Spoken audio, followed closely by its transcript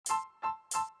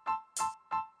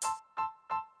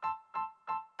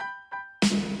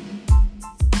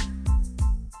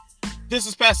This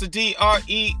is Pastor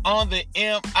DRE on the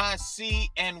MIC,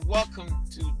 and welcome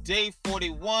to Day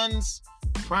 41's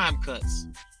Prime Cuts.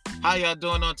 How y'all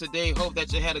doing on today? Hope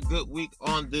that you had a good week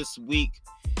on this week.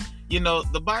 You know,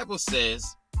 the Bible says,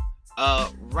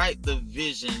 write the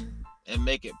vision and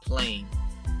make it plain.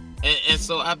 And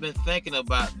so I've been thinking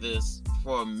about this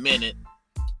for a minute,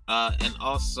 and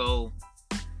also,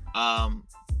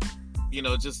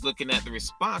 just looking at the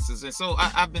responses. And so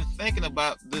I've been thinking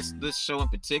about this show in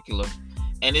particular,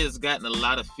 and it has gotten a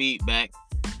lot of feedback.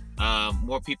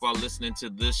 More people are listening to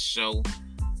this show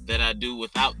that I do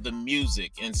without the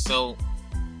music. And so,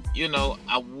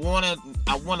 I want to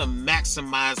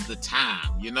maximize the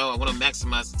time. I want to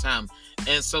maximize the time.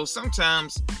 And so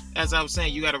sometimes, as I was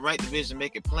saying, you got to write the vision,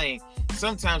 make it plain.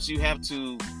 Sometimes you have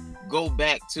to go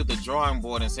back to the drawing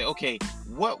board and say, okay,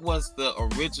 what was the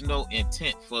original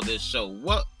intent for this show?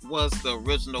 What was the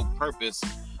original purpose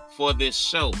for this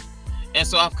show? And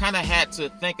so I've kind of had to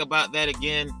think about that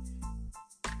again,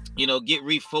 get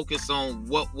refocused on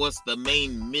what was the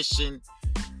main mission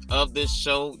of this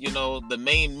show. The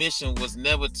main mission was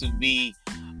never to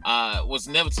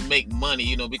make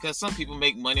money, because some people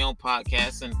make money on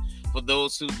podcasts, and for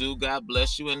those who do, God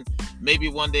bless you. And maybe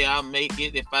one day I'll make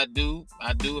it. If I do,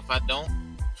 I do. If I don't,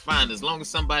 fine, as long as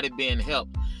somebody being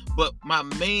helped. But my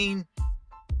main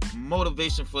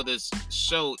motivation for this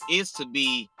show is to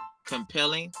be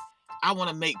compelling. I want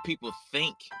to make people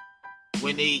think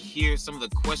when they hear some of the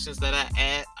questions that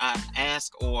I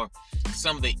ask or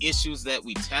some of the issues that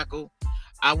we tackle.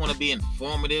 I want to be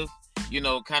informative,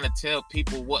 kind of tell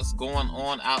people what's going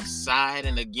on outside,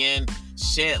 and again,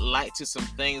 shed light to some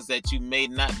things that you may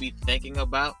not be thinking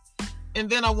about. And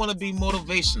then I want to be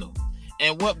motivational.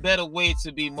 And what better way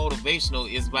to be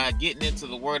motivational is by getting into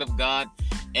the Word of God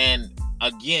and,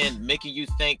 again, making you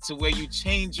think to where you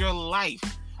change your life,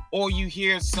 or you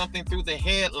hear something through the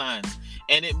headlines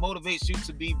and it motivates you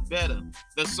to be better.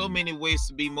 There's so many ways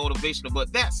to be motivational,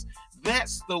 but that's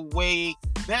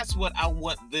what I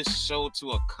want this show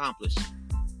to accomplish.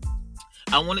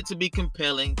 I want it to be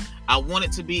compelling. I want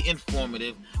it to be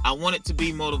informative. I want it to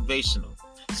be motivational.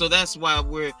 So that's why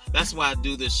I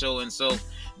do this show. And so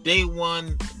Day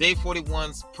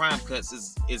 41's Prime Cuts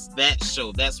is that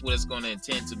show. That's what it's going to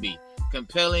intend to be.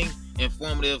 Compelling,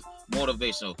 informative,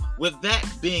 motivational. With that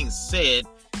being said,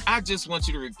 I just want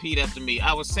you to repeat after me.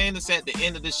 I was saying this at the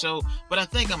end of the show, but I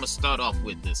think I'm going to start off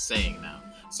with this saying now.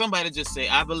 Somebody just say,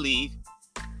 I believe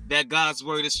that God's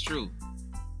word is true.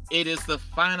 It is the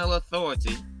final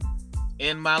authority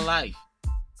in my life.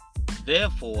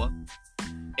 Therefore,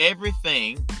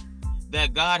 everything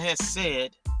that God has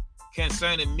said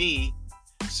concerning me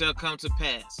shall come to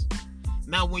pass.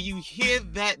 Now, when you hear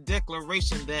that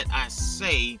declaration that I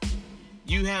say,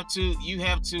 you have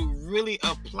to really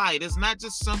apply it. It's not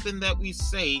just something that we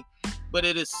say, but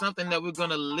it is something that we're going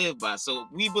to live by. So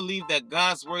we believe that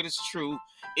God's word is true.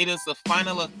 It is the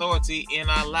final authority in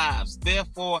our lives.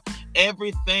 Therefore,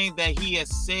 everything that he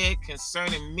has said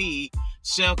concerning me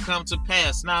shall come to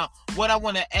pass. Now, what I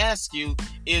want to ask you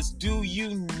is, do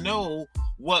you know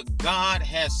what God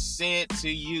has said to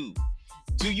you?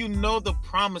 Do you know the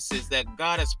promises that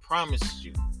God has promised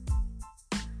you?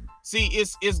 See,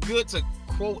 it's good to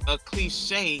quote a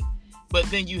cliche, but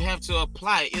then you have to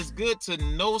apply it. It's good to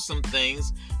know some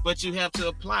things, but you have to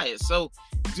apply it. So,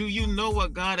 do you know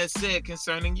what God has said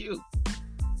concerning you?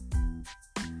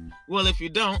 Well, if you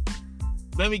don't,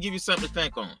 let me give you something to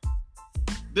think on.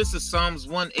 This is Psalms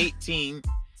 118,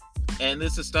 and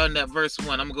this is starting at verse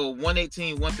 1. I'm going to go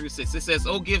 118, 1 through 6. It says,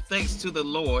 "Oh, give thanks to the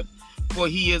Lord, for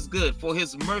he is good, for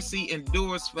his mercy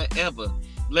endures forever.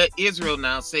 Let Israel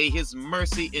now say his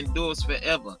mercy endures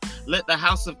forever. Let the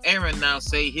house of Aaron now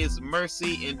say his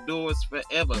mercy endures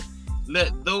forever.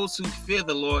 Let those who fear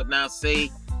the Lord now say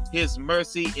his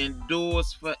mercy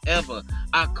endures forever.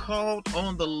 I called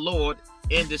on the Lord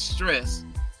in distress.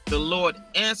 The Lord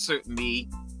answered me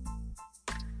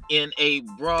in a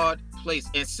broad place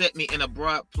and set me in a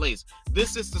broad place."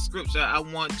 This is the scripture I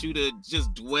want you to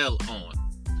just dwell on.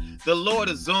 The Lord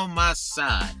is on my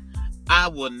side. I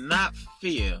will not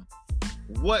fear.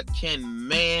 What can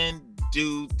man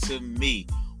do to me?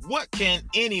 What can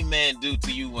any man do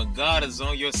to you when God is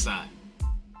on your side?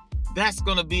 That's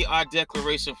going to be our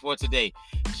declaration for today.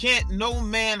 Can't no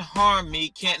man harm me.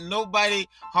 Can't nobody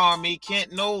harm me.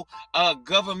 Can't no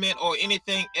government or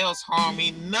anything else harm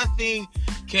me. Nothing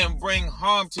can bring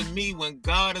harm to me when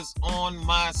God is on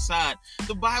my side.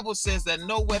 The Bible says that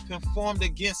no weapon formed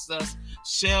against us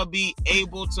shall be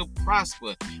able to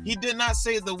prosper. He did not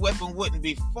say the weapon wouldn't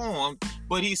be formed,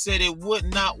 but he said it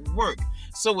would not work.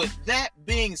 So with that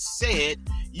being said,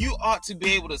 you ought to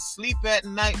be able to sleep at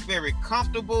night very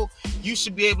comfortable. You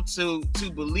should be able to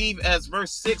believe, as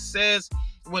verse 6 says,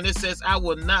 when it says, I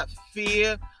will not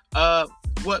fear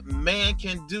what man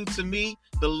can do to me.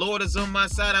 The Lord is on my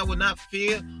side. I will not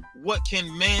fear what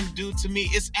can man do to me.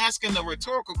 It's asking a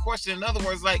rhetorical question. In other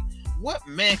words, like, what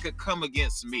man could come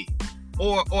against me?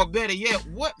 Or better yet,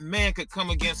 what man could come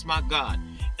against my God?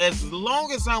 As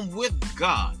long as I'm with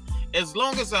God, as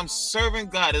long as I'm serving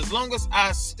God, as long as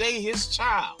I stay his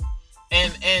child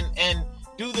and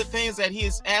do the things that he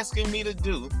is asking me to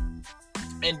do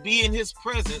and be in his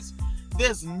presence,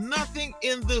 there's nothing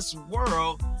in this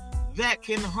world that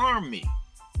can harm me.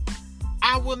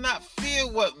 I will not fear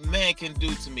what man can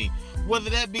do to me, whether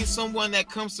that be someone that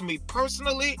comes to me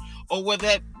personally or whether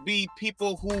that be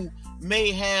people who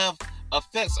may have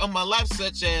effects on my life,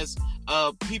 such as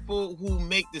people who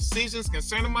make decisions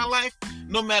concerning my life.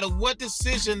 No matter what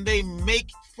decision they make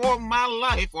for my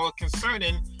life or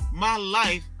concerning my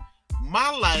life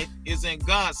is in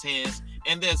God's hands,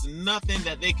 and there's nothing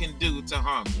that they can do to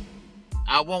harm me.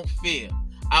 I won't fear.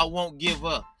 I won't give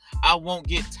up. I won't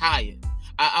get tired.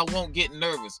 I won't get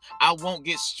nervous. I won't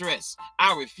get stressed.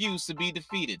 I refuse to be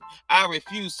defeated. I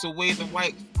refuse to wave the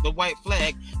white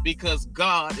flag, because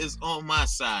God is on my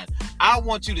side. I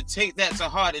want you to take that to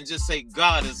heart and just say,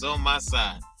 God is on my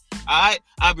side. All right,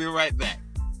 I'll be right back.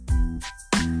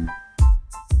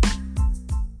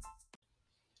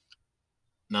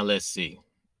 Now let's see.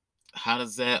 How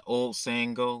does that old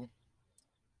saying go?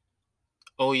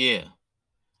 Oh yeah.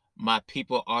 My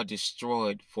people are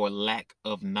destroyed for lack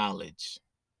of knowledge.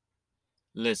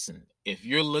 Listen, if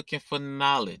you're looking for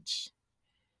knowledge,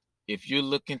 if you're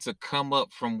looking to come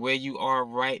up from where you are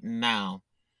right now,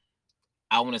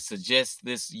 I want to suggest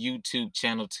this YouTube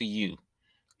channel to you.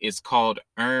 It's called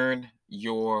Earn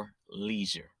Your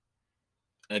Leisure.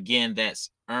 Again, that's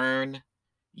Earn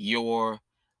Your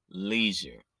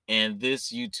Leisure. And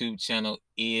this YouTube channel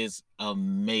is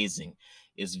amazing.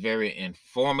 It's very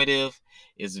informative.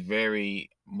 It's very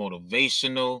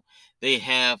motivational. They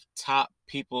have top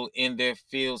people in their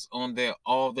fields on there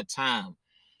all the time.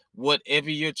 Whatever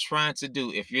you're trying to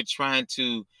do, if you're trying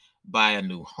to buy a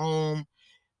new home,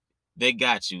 they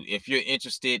got you. If you're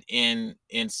interested in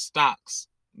stocks,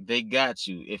 they got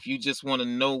you. If you just want to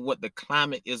know what the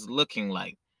climate is looking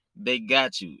like, they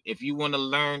got you. If you want to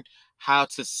learn how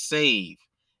to save,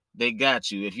 they got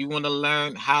you. If you want to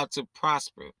learn how to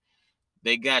prosper,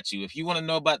 they got you. If you want to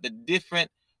know about the different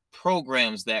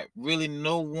programs that really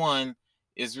no one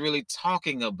is really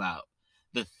talking about,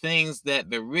 the things that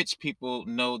the rich people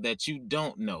know that you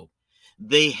don't know,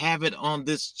 they have it on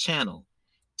this channel.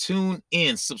 Tune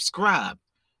in, subscribe,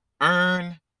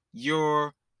 Earn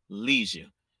Your Leisure.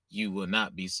 You will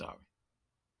not be sorry.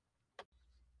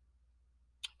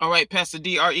 All right, Pastor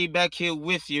DRE back here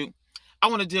with you. I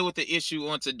want to deal with the issue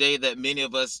on today that many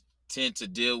of us tend to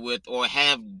deal with or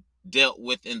have dealt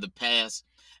with in the past.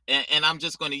 And I'm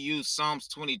just going to use Psalms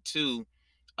 22,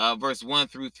 verse 1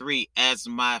 through 3 as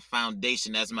my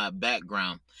foundation, as my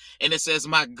background. And it says,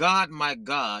 my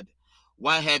God,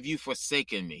 why have you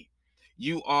forsaken me?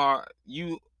 Why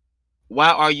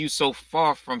are you so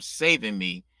far from saving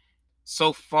me,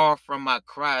 so far from my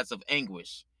cries of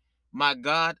anguish? My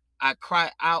God, I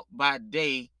cry out by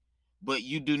day, but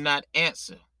you do not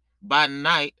answer. By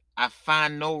night, I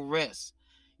find no rest.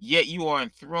 Yet you are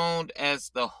enthroned as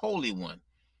the Holy One.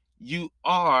 You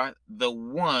are the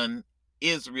one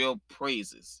Israel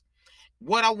praises.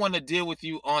 What I want to deal with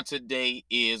you on today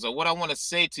is, or what I want to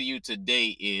say to you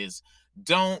today is,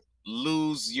 don't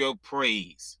lose your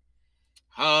praise.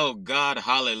 Oh God,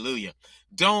 hallelujah.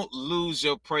 Don't lose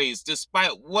your praise.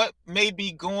 Despite what may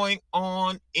be going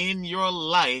on in your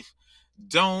life,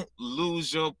 don't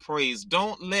lose your praise.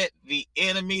 Don't let the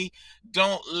enemy,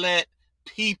 don't let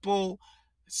people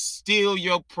steal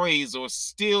your praise or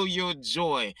steal your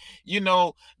joy. You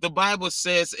know, the Bible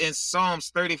says in Psalms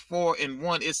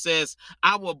 34:1, it says,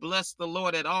 I will bless the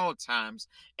Lord at all times,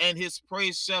 and his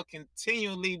praise shall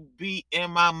continually be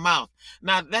in my mouth.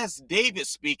 Now that's David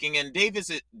speaking, and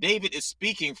David is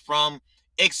speaking from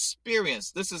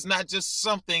experience. This is not just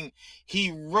something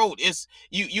he wrote. It's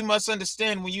you must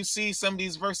understand, when you see some of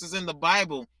these verses in the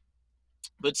Bible,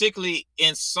 particularly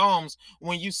in Psalms,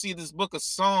 when you see this book of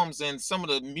Psalms and some of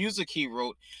the music he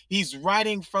wrote, he's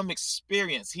writing from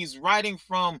experience. He's writing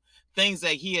from things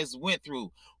that he has went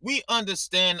through. We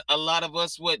understand, a lot of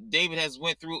us, what David has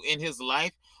went through in his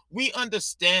life. We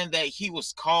understand that he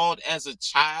was called as a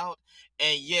child,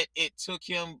 and yet it took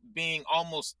him being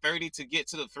almost 30 to get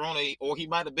to the throne, or he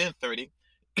might have been 30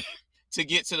 to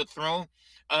get to the throne,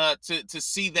 to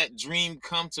see that dream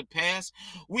come to pass.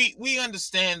 We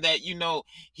understand that,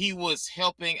 he was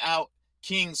helping out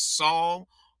King Saul,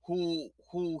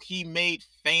 who he made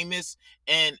famous,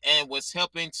 and was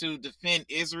helping to defend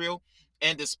Israel.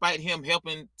 And despite him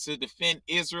helping to defend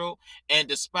Israel, and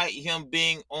despite him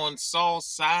being on Saul's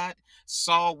side,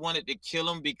 Saul wanted to kill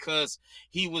him because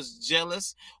he was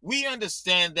jealous. We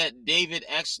understand that David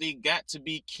actually got to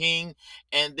be king,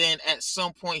 and then at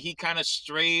some point he kind of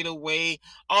strayed away.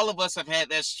 All of us have had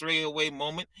that stray away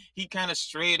moment. He kind of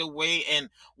strayed away, and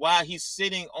while he's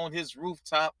sitting on his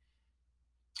rooftop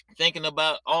thinking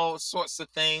about all sorts of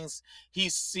things, he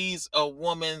sees a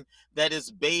woman that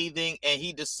is bathing, and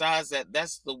he decides that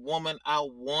that's the woman I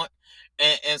want.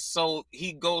 And so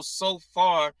he goes so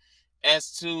far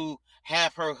as to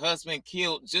have her husband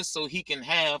killed just so he can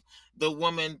have the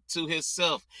woman to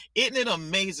himself. Isn't it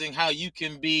amazing how you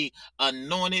can be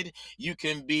anointed, you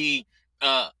can be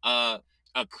a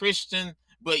Christian,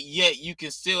 but yet you can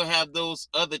still have those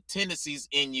other tendencies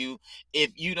in you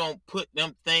if you don't put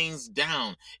them things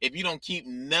down, if you don't keep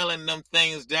nailing them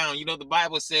things down. The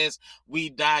Bible says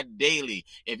we die daily.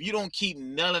 If you don't keep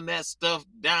nailing that stuff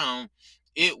down,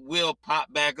 it will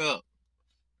pop back up.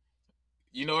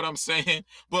 You know what I'm saying?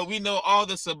 But we know all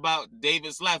this about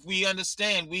David's life. We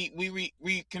understand.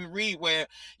 We can read where,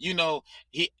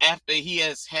 he, after he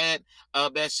has had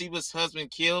Bathsheba's husband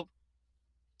killed,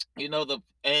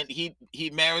 and he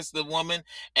marries the woman,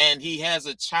 and he has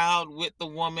a child with the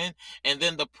woman, and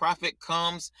then the prophet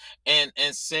comes and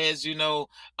says,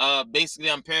 basically,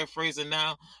 I'm paraphrasing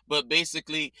now, but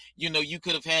basically, you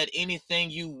could have had anything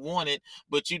you wanted,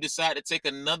 but you decided to take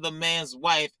another man's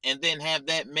wife and then have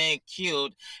that man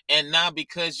killed. And now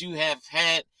because you have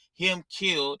had him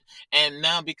killed, and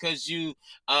now because you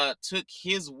took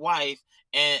his wife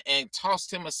and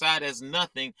tossed him aside as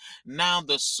nothing, now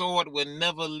the sword will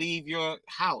never leave your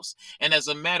house. And as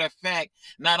a matter of fact,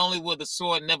 not only will the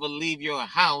sword never leave your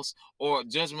house, or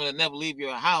judgment will never leave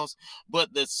your house,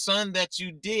 but the son that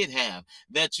you did have,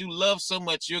 that you love so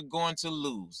much, you're going to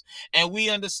lose. And we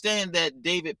understand that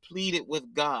David pleaded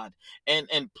with God, and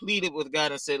pleaded with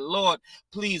God and said, Lord,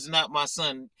 please not my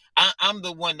son. I'm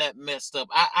the one that messed up.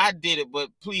 I did it, but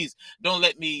please don't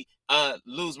let me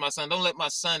lose my son. Don't let my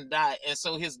son die. And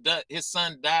so his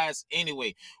son dies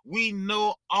anyway. We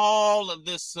know all of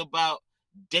this about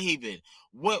David.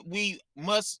 What we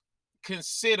must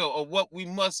consider, or what we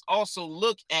must also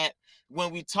look at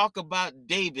when we talk about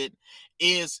David,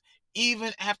 is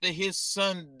even after his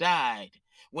son died,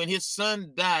 when his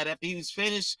son died, after he was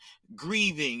finished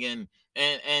grieving,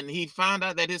 and he found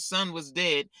out that his son was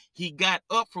dead, he got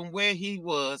up from where he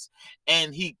was,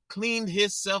 and he cleaned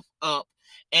himself up,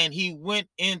 and he went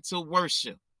into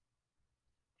worship.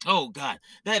 Oh God,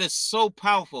 that is so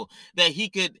powerful that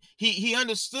he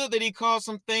understood that he caused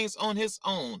some things on his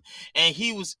own, and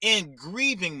he was in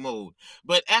grieving mode.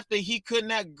 But after he could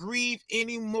not grieve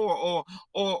anymore,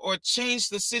 or change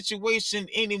the situation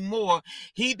anymore,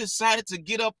 he decided to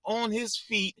get up on his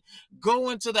feet, go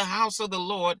into the house of the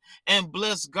Lord, and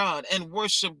bless God and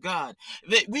worship God.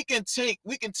 That we can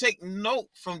take note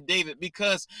from David,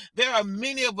 because there are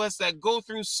many of us that go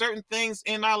through certain things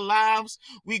in our lives.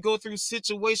 We go through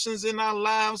situations in our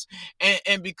lives,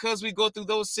 and because we go through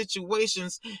those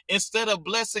situations, instead of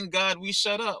blessing God, we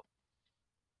shut up.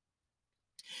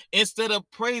 Instead of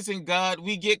praising God,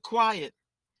 we get quiet.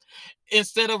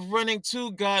 Instead of running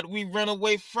to God, we run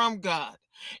away from God,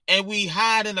 and we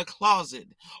hide in a closet,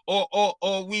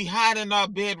 or we hide in our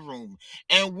bedroom,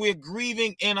 and we're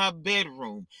grieving in our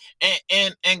bedroom.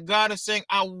 And God is saying,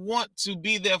 I want to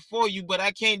be there for you, but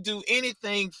I can't do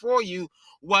anything for you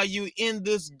while you're in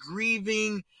this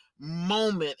grieving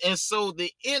moment. And so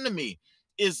the enemy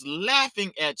is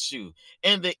laughing at you,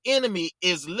 and the enemy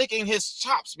is licking his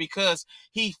chops, because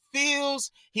he feels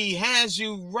he has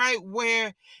you right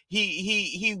where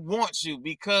he wants you,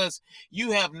 because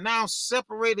you have now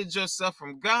separated yourself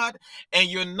from God, and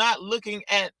you're not looking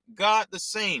at God the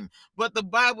same. But the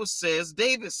Bible says,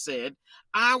 David said,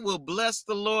 I will bless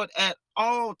the Lord at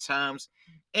all times,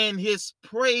 and his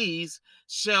praise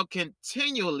shall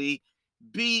continually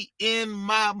be in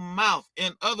my mouth.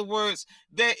 In other words,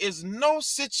 there is no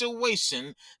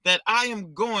situation that I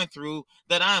am going through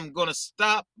that I'm going to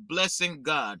stop blessing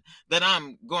God, that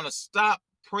I'm going to stop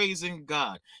praising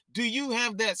God. Do you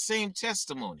have that same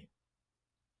testimony?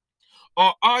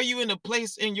 Or are you in a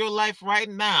place in your life right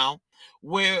now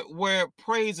where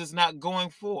praise is not going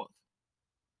forth?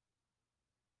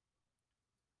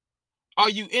 Are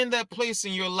you in that place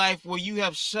in your life where you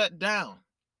have shut down?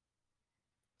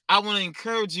 I want to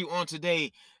encourage you on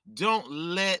today. Don't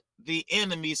let the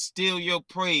enemy steal your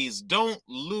praise. Don't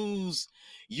lose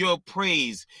your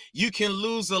praise. You can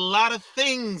lose a lot of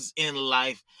things in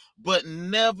life, but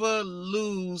never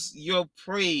lose your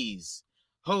praise.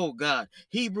 Oh God.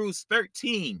 Hebrews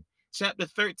 13, chapter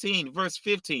 13, verse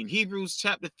 15. Hebrews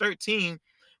chapter 13,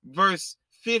 verse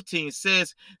 15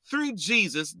 says, through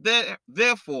Jesus,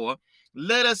 therefore,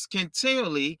 let us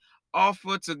continually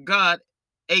offer to God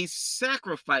a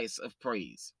sacrifice of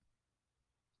praise,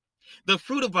 the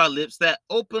fruit of our lips that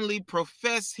openly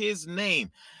profess his name.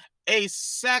 A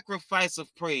sacrifice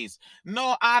of praise.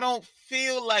 No, I don't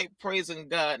feel like praising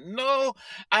God. No,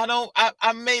 I don't.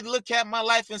 I may look at my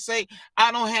life and say,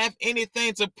 I don't have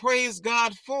anything to praise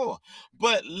God for.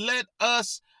 But let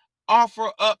us offer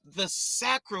up the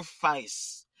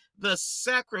sacrifice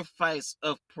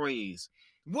of praise.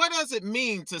 What does it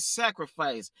mean to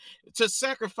sacrifice? To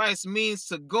sacrifice means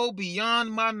to go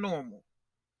beyond my normal.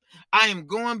 I am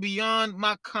going beyond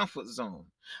my comfort zone.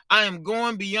 I am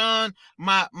going beyond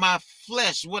my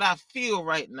flesh, what I feel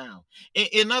right now.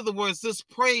 In other words, this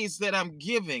praise that I'm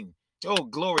giving, oh,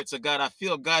 glory to God. I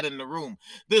feel God in the room.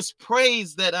 This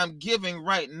praise that I'm giving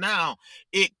right now,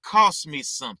 it costs me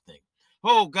something.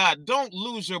 Oh God, don't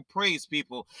lose your praise,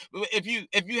 people. If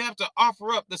you have to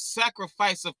offer up the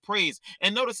sacrifice of praise,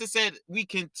 and notice it said we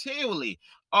continually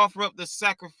offer up the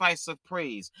sacrifice of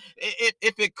praise.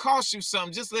 If it costs you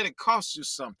something, just let it cost you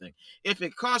something. If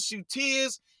it costs you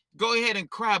tears, go ahead and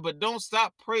cry, but don't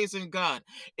stop praising God.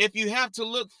 If you have to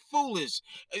look foolish,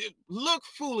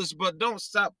 but don't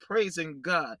stop praising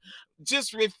God.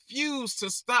 Just refuse to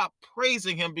stop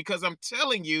praising him, because I'm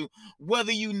telling you,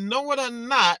 whether you know it or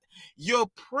not, your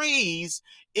praise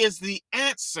is the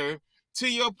answer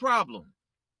to your problem.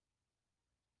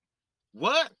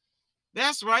 What?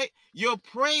 That's right. Your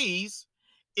praise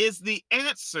is the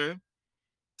answer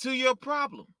to your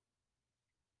problem.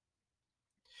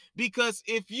 Because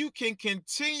if you can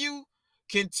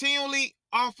continually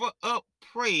offer up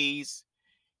praise,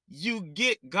 you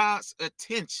get God's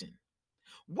attention.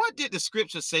 What did the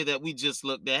scripture say that we just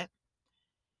looked at?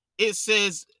 It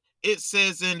says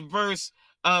in verse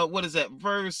what is that?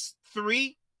 Verse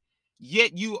 3,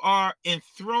 yet you are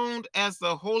enthroned as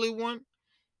the Holy One.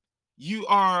 You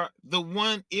are the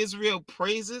one Israel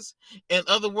praises. In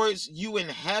other words, you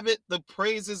inhabit the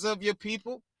praises of your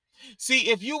people. See,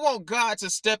 if you want God to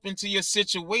step into your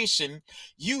situation,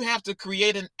 you have to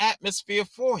create an atmosphere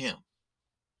for him.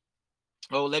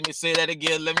 Oh, let me say that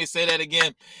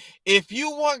again. If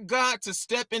you want God to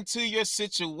step into your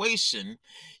situation,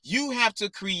 you have to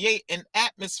create an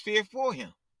atmosphere for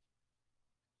him.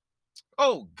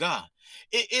 Oh God.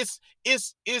 It's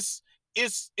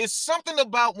something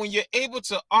about when you're able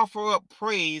to offer up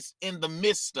praise in the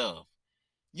midst of.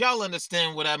 Y'all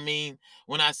understand what I mean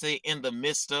when I say in the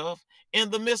midst of? In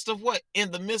the midst of what?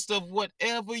 In the midst of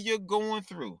whatever you're going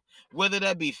through. Whether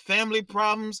that be family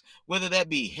problems, whether that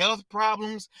be health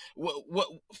problems, what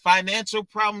financial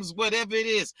problems, whatever it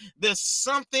is. There's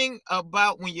something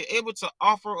about when you're able to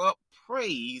offer up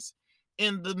praise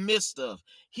in the midst of.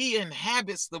 He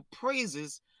inhabits the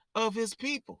praises of his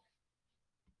people.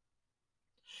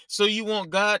 So you want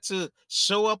God to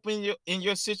show up in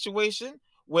your situation?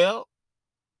 Well,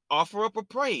 offer up a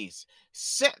praise.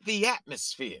 Set the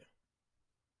atmosphere.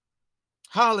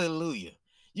 Hallelujah.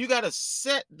 You got to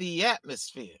set the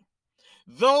atmosphere.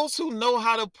 Those who know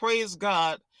how to praise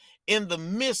God in the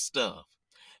midst of,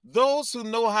 those who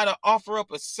know how to offer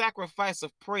up a sacrifice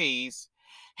of praise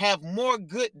have more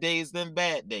good days than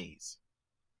bad days.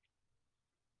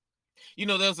 You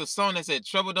know, there's a song that said,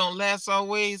 Trouble Don't Last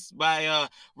Always by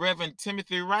Reverend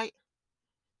Timothy Wright.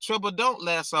 Trouble don't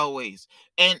last always.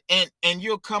 And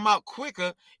you'll come out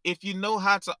quicker if you know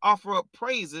how to offer up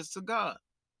praises to God.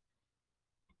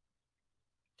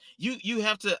 You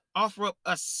have to offer up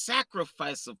a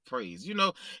sacrifice of praise. You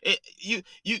know,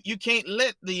 you can't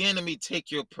let the enemy take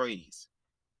your praise.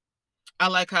 I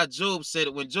like how Job said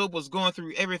it when Job was going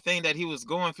through everything that he was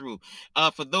going through.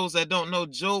 For those that don't know,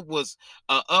 Job was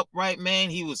an upright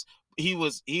man. He was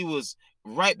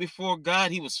right before God.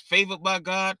 He was favored by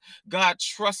God. God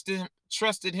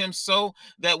trusted him so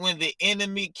that when the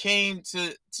enemy came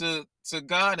to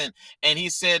God and he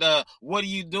said, what are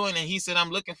you doing? And he said, I'm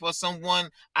looking for someone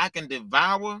I can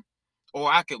devour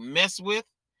or I could mess with.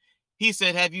 He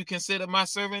said, have you considered my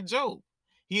servant Job?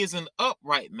 He is an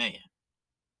upright man.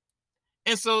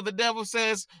 And so the devil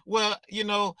says, well,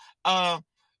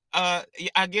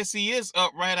 I guess he is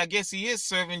upright. I guess he is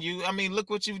serving you. I mean, look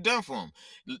what you've done for him.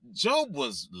 Job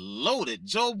was loaded.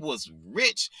 Job was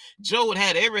rich. Job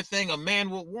had everything a man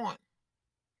would want.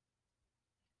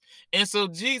 And so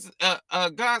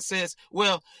God says,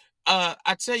 well,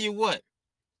 I tell you what,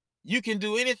 you can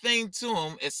do anything to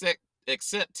him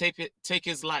except take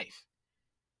his life.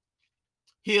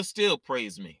 He'll still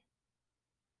praise me.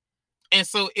 And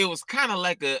so it was kind of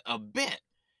like a bet,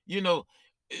 you know,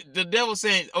 the devil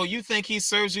saying, oh, you think he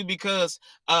serves you because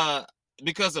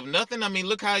of nothing? I mean,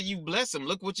 look how you bless him.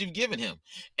 Look what you've given him.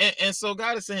 And so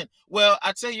God is saying, well,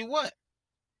 I tell you what,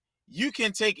 you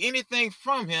can take anything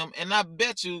from him, and I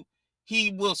bet you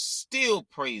he will still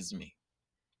praise me.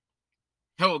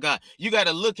 Oh God, you got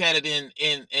to look at it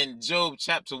in Job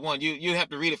chapter 1. You have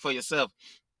to read it for yourself.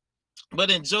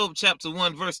 But in Job chapter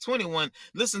 1 verse 21,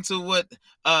 listen to what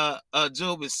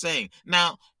Job is saying.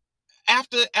 Now,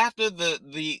 after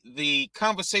the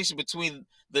conversation between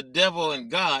the devil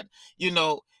and God, you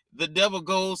know, the devil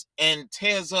goes and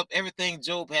tears up everything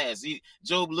Job has.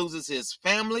 Job loses his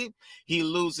family, he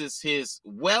loses his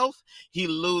wealth, he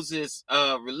loses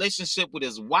relationship with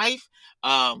his wife,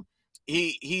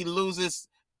 he loses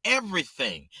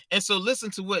everything. And so listen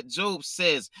to what Job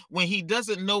says when he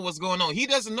doesn't know what's going on. He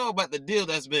doesn't know about the deal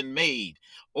that's been made,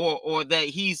 or that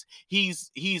he's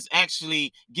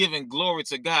actually giving glory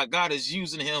to God. God is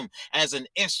using him as an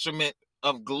instrument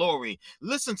of glory.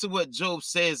 Listen to what Job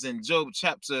says in Job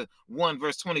chapter 1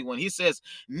 verse 21. He says,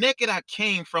 naked I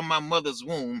came from my mother's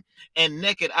womb, and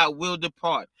naked I will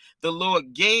depart. The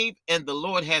Lord gave, and the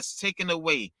Lord has taken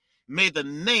away. May the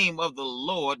name of the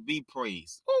Lord be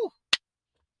praised. Ooh.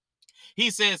 He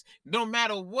says, no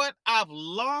matter what I've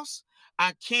lost,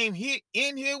 I came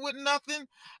in here with nothing.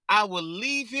 I will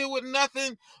leave here with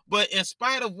nothing. But in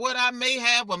spite of what I may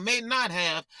have or may not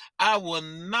have, I will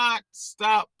not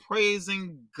stop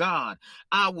praising God.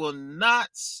 I will not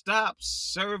stop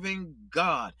serving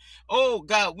God. Oh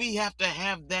God, we have to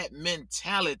have that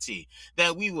mentality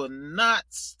that we will not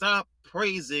stop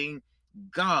praising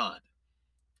God.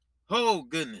 Oh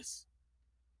goodness.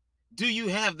 Do you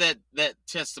have that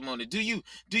testimony? Do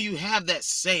you have that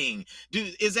saying?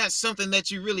 Is that something that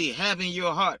you really have in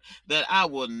your heart, that I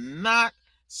will not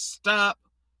stop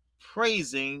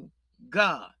praising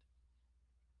God?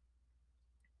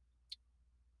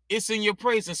 It's in your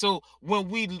praise. And so when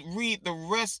we read the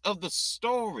rest of the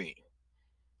story,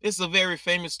 it's a very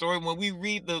famous story. When we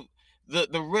read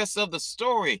the rest of the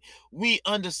story, we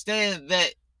understand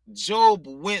that Job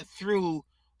went through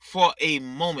for a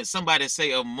moment. Somebody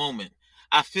say a moment.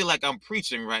 I feel like I'm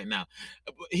preaching right now.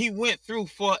 He went through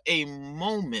for a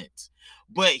moment,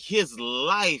 but his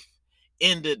life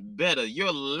ended better.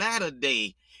 Your latter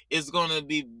day is going to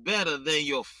be better than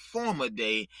your former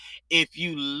day if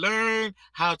you learn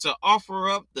how to offer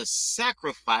up the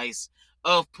sacrifice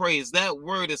of praise. That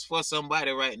word is for somebody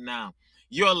right now.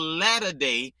 Your latter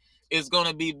day is going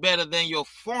to be better than your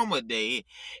former day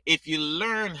if you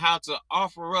learn how to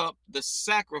offer up the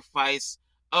sacrifice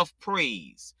of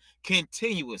praise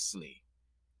continuously.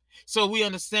 So we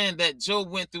understand that Job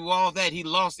went through all that. He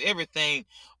lost everything,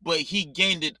 but he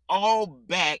gained it all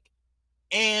back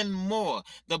and more.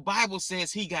 The Bible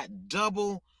says he got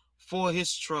double for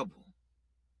his trouble.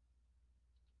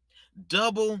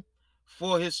 Double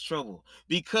for his trouble,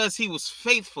 because he was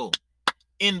faithful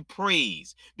in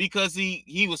praise, because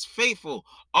he was faithful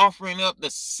offering up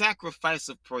the sacrifice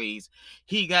of praise.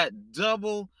 He got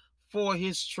double for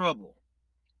his trouble.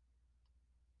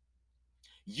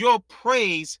 Your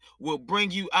praise will bring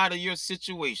you out of your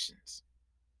situations.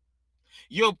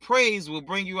 Your praise will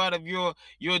bring you out of your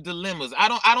dilemmas. I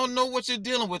don't know what you're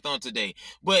dealing with on today,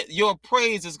 but your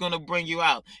praise is going to bring you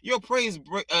out. Your praise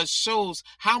shows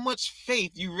how much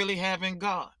faith you really have in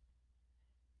God.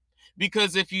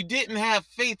 Because if you didn't have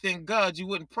faith in God, you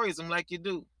wouldn't praise him like you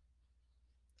do.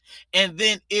 And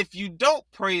then if you don't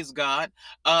praise God,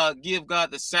 give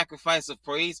God the sacrifice of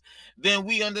praise, then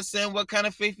we understand what kind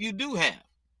of faith you do have,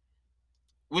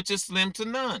 which is slim to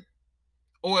none,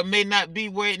 or it may not be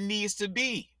where it needs to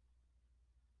be.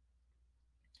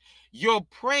 Your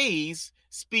praise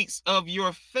speaks of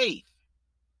your faith.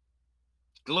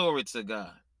 Glory to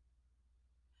God.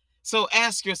 So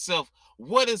ask yourself,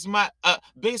 what is my,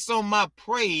 based on my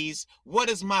praise, what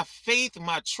is my faith,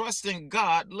 my trust in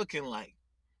God looking like?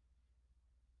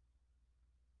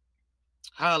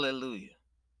 Hallelujah.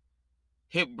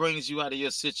 It brings you out of your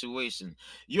situation.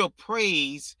 Your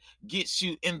praise gets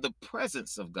you in the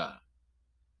presence of God.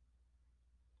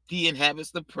 He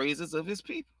inhabits the praises of his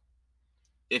people.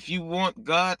 If you want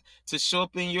God to show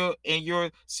up in your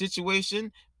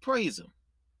situation, praise him.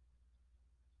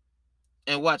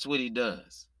 And watch what he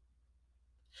does.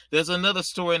 There's another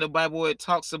story in the Bible where it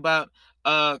talks about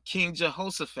King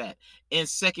Jehoshaphat in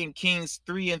 2 Kings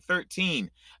 3 and 13.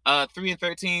 3 and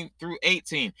 13 through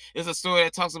 18. It's a story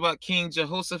that talks about King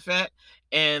Jehoshaphat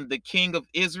and the king of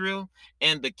Israel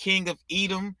and the king of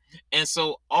Edom. And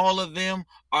so all of them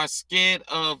are scared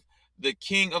of the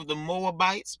king of the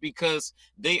Moabites because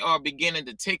they are beginning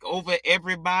to take over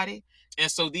everybody.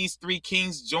 And so these three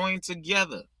kings join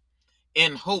together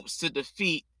in hopes to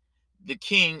defeat the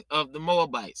king of the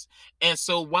Moabites. And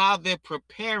so while they're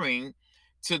preparing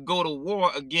to go to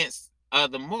war against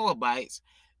the Moabites,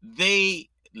 they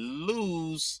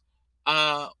lose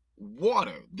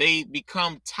water. They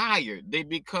become tired. They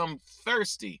become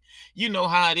thirsty. You know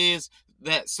how it is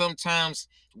that sometimes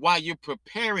while you're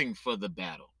preparing for the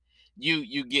battle,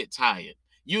 you get tired.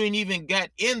 You ain't even got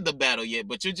in the battle yet,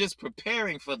 but you're just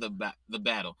preparing for the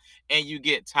battle, and you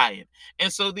get tired.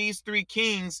 And so these three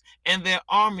kings and their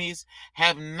armies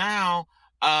have now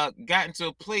gotten to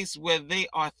a place where they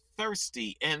are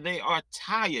thirsty and they are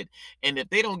tired. And if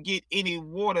they don't get any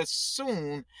water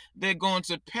soon, they're going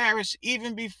to perish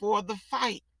even before the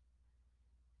fight.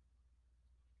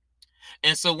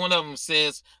 And so one of them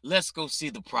says, let's go see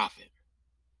the prophet.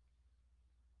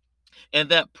 And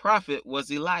that prophet was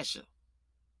Elisha.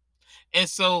 And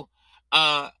so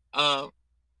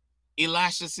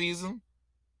Elisha sees him,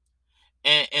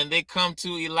 and they come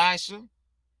to Elisha.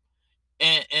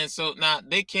 And so now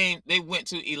they went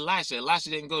to Elisha.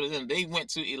 Elisha didn't go to them. They went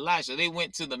to Elisha. They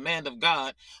went to the man of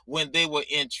God when they were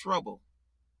in trouble.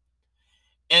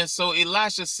 And so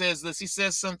Elisha says this. He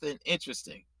says something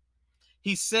interesting.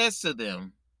 He says to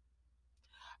them,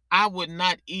 I would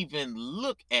not even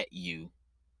look at you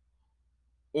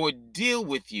or deal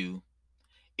with you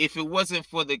if it wasn't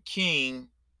for the king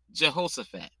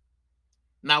Jehoshaphat.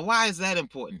 Now, why is that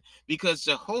important? Because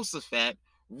Jehoshaphat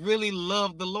really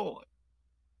loved the Lord.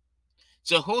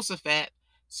 Jehoshaphat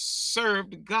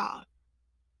served God.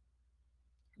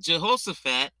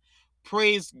 Jehoshaphat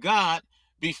praised God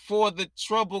before the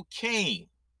trouble came.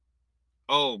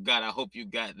 Oh God, I hope you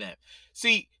got that.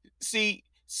 See,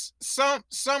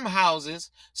 some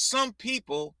houses, some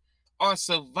people are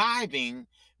surviving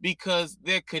because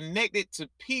they're connected to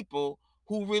people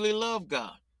who really love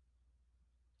God.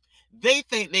 They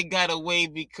think they got away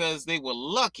because they were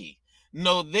lucky.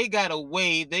 No, they got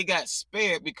away, they got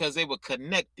spared because they were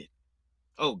connected.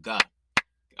 Oh God.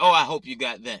 Oh, I hope you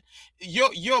got that.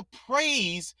 Your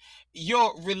praise,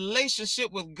 your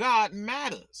relationship with God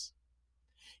matters.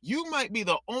 You might be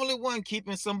the only one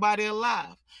keeping somebody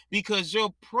alive because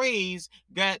your praise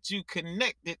got you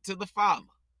connected to the Father.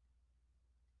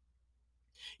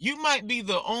 You might be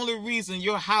the only reason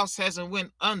your house hasn't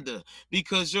went under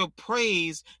because your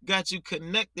praise got you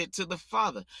connected to the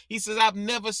Father. He says, I've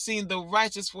never seen the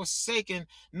righteous forsaken,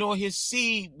 nor his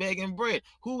seed begging bread.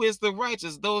 Who is the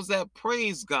righteous? Those that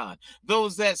praise God,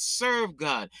 those that serve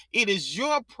God. It is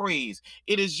your praise.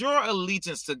 It is your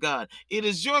allegiance to God. It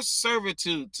is your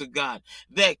servitude to God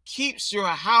that keeps your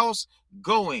house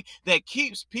going, that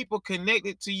keeps people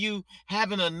connected to you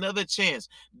having another chance.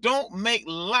 Don't make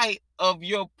light of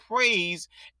your praise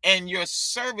and your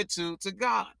servitude to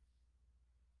God.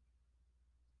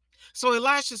 So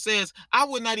Elisha says, I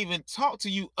would not even talk to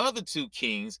you other two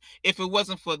kings if it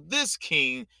wasn't for this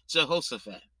king,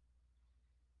 Jehoshaphat.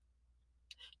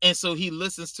 And so he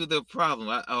listens to their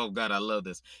problem. Oh God, I love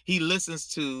this. He listens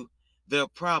to their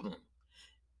problem.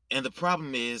 And the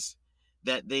problem is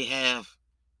that they have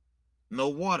no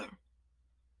water.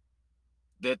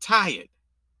 They're tired.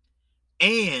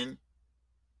 And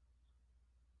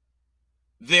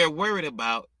they're worried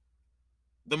about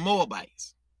the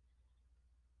Moabites.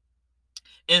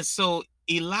 And so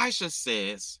Elisha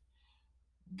says,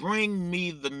 bring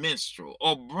me the minstrel,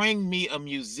 or bring me a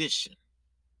musician.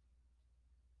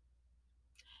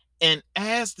 And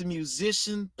as the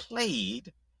musician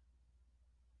played,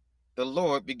 the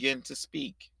Lord began to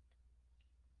speak.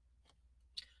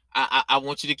 I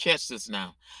want you to catch this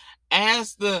now.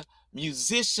 As the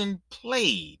musician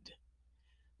played,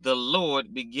 the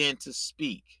Lord began to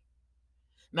speak.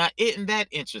 Now, isn't that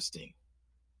interesting?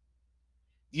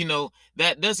 You know,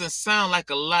 that doesn't sound like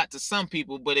a lot to some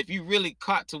people, but if you really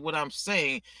caught to what I'm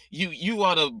saying, you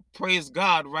ought to praise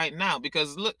God right now,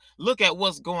 because look at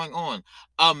what's going on.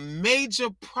 A major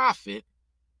prophet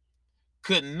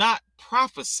could not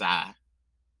prophesy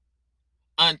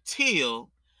until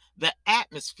the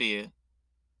atmosphere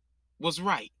was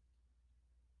right.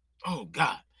 Oh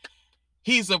God.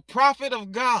 He's a prophet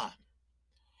of God.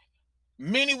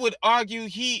 Many would argue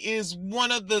he is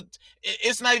one of the,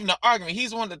 it's not even an argument,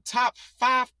 he's one of the top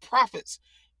 5 prophets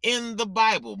in the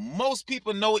Bible. Most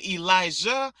people know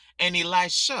Elijah and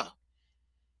Elisha.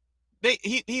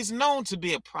 He's known to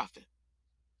be a prophet.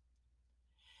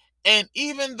 And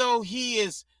even though he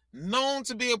is known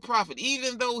to be a prophet,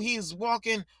 even though he's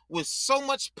walking with so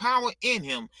much power in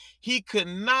him, he could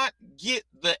not get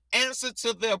the answer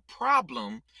to their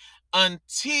problem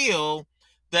until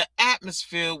the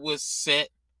atmosphere was set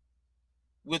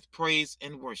with praise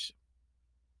and worship.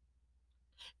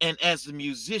 And as the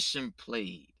musician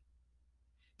played,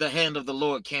 the hand of the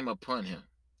Lord came upon him.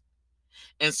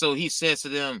 And so he says to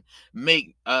them,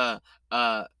 make the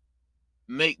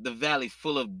valley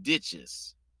full of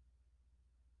ditches.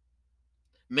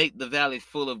 Make the valley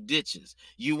full of ditches.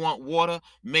 You want water?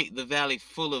 Make the valley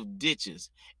full of ditches.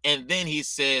 And then he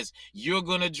says, you're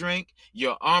going to drink,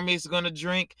 your army's going to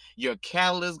drink, your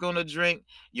cattle is going to drink,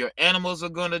 your animals are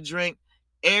going to drink,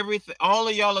 everything, all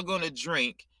of y'all are going to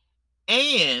drink,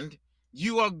 and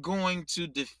you are going to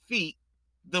defeat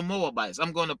the Moabites.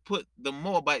 I'm going to put the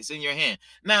Moabites in your hand.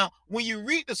 Now, when you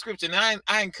read the scripture, and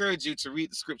I encourage you to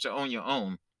read the scripture on your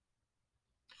own.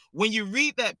 When you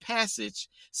read that passage,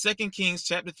 2 Kings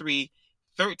chapter 3,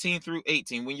 13 through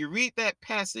 18, when you read that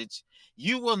passage,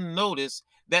 you will notice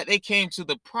that they came to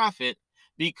the prophet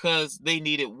because they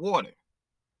needed water.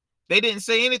 They didn't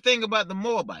say anything about the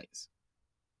Moabites,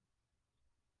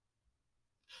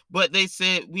 but they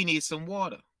said, we need some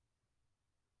water.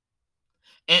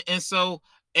 And so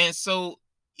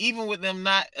even with them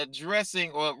not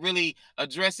addressing or really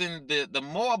addressing the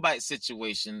Moabite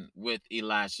situation with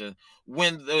Elisha,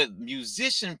 when the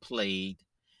musician played,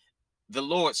 the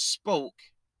Lord spoke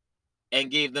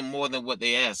and gave them more than what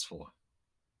they asked for.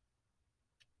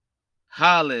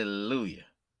 Hallelujah.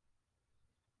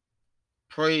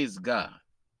 Praise God.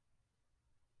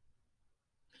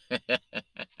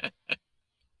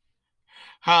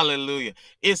 Hallelujah.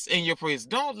 It's in your praise.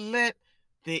 Don't let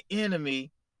the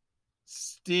enemy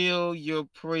steal your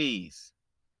praise.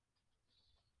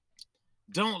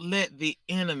 Don't let the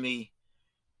enemy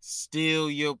steal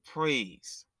your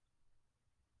praise.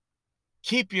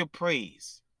 Keep your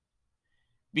praise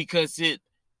because it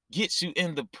gets you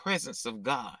in the presence of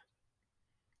God.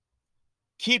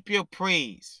 Keep your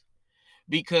praise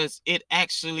because it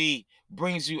actually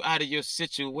brings you out of your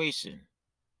situation.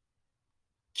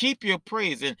 Keep your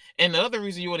praise. And the other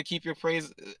reason you want to keep your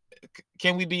praise,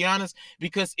 can we be honest?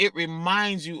 Because it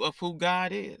reminds you of who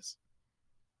God is.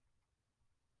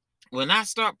 When I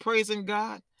start praising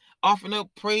God, offering up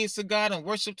praise to God and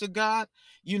worship to God,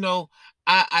 you know,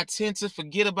 I tend to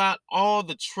forget about all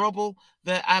the trouble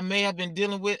that I may have been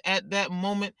dealing with at that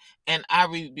moment. And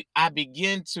I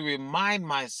begin to remind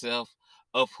myself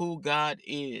of who God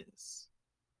is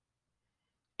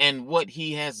and what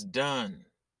he has done.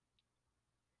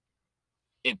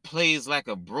 It plays like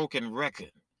a broken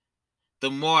record. The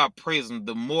more I praise him,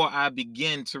 the more I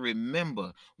begin to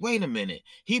remember, wait a minute,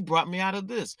 he brought me out of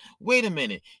this. Wait a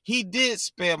minute, he did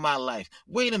spare my life.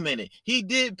 Wait a minute, he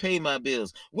did pay my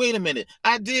bills. Wait a minute,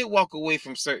 I did walk away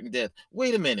from certain death.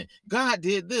 Wait a minute, God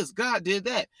did this, God did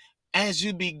that. As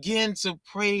you begin to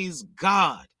praise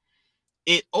God,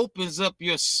 it opens up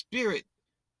your spirit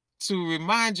to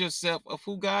remind yourself of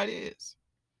who God is.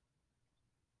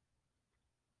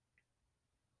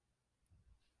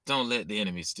 Don't let the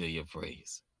enemy steal your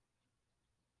praise.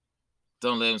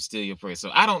 Don't let him steal your praise.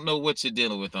 So I don't know what you're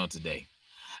dealing with on today.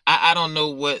 I don't know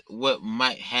what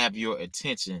might have your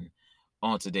attention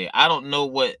on today. I don't know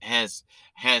what has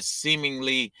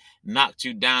seemingly knocked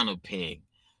you down a peg,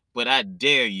 but I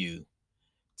dare you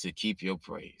to keep your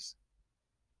praise.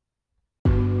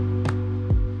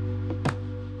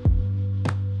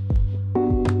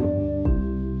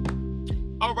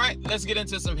 All right, let's get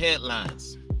into some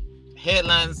headlines.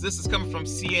 Headlines, this is coming from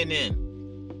CNN.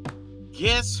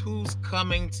 Guess who's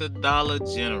coming to Dollar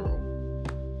General?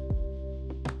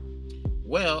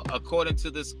 Well, according to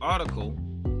this article,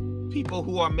 people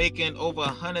who are making over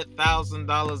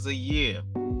 $100,000 a year.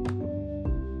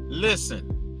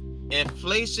 Listen,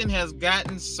 inflation has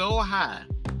gotten so high.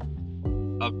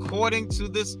 According to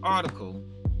this article,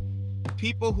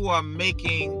 people who are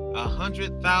making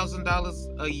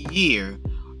 $100,000 a year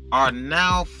are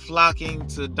now flocking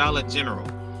to Dollar General.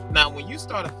 Now, when you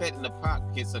start affecting the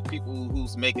pockets of people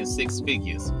who's making six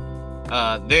figures,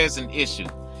 there's an issue.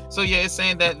 So yeah, it's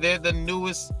saying that they're the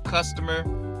newest customer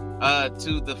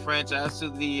to the franchise, to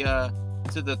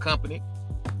the company.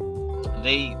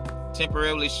 They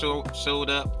temporarily showed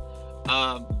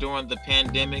up during the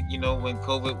pandemic. You know, when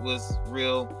COVID was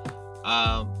real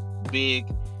big,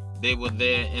 they were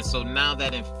there, and so now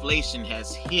that inflation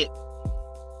has hit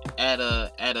at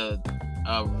a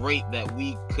rate that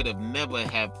we could have never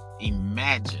have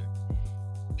imagined,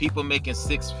 people making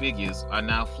six figures are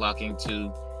now flocking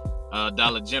to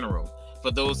Dollar General.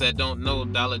 For those that don't know,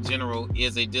 Dollar General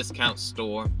is a discount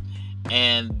store,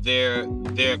 and their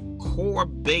core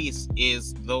base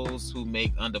is those who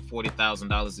make under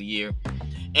 $40,000 a year,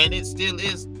 and it still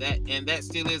is that, and that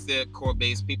still is their core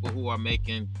base, people who are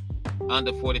making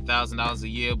under $40,000 a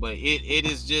year. But it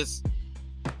is just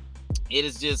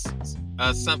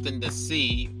something to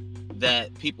see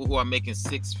that people who are making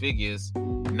six figures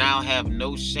now have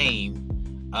no shame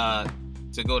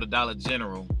to go to Dollar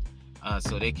General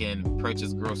so they can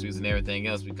purchase groceries and everything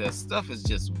else, because stuff is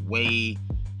just way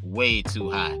too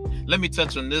high. Let me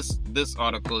touch on this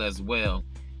article as well.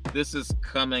 This is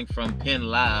coming from Penn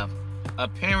Live.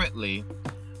 Apparently,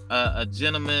 a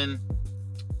gentleman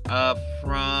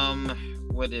from,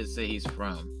 what did it say he's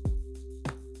from?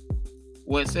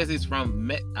 Well, it says he's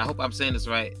from, I hope I'm saying this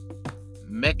right,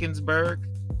 Mecklenburg,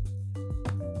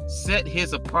 set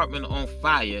his apartment on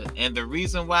fire. And the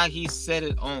reason why he set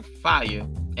it on fire,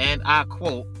 and I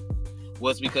quote,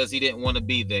 was because he didn't want to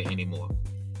be there anymore.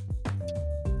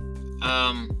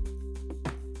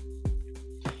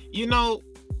 You know,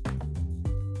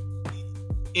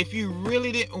 if you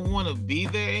really didn't want to be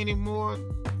there anymore,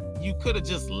 you could have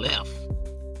just left.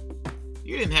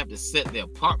 You didn't have to set the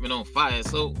apartment on fire.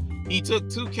 So he took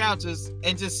 2 couches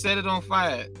and just set it on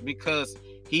fire because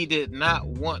he did not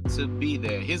want to be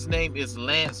there. His name is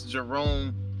Lance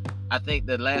Jerome. I think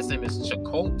the last name is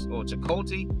Chicote.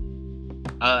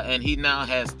 And he now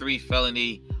has 3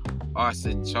 felony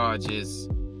arson charges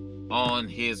on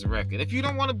his record. If you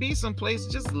don't want to be someplace,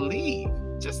 just leave.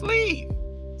 Just leave.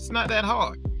 It's not that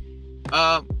hard.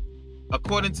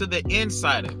 According to The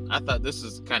Insider, I thought this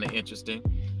was kind of interesting.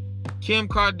 Kim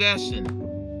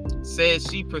Kardashian says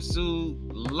she pursued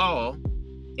law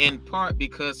in part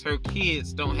because her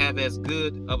kids don't have as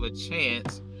good of a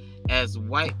chance as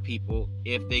white people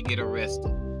if they get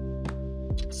arrested.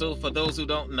 So for those who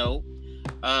don't know,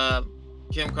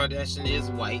 Kim Kardashian is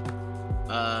white,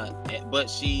 but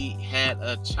she had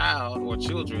a child or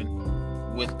children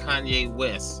with Kanye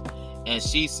West. And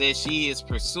she says she is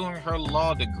pursuing her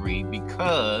law degree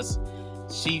because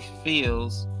she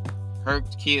feels her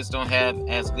kids don't have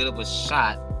as good of a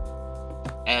shot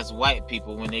as white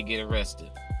people when they get arrested.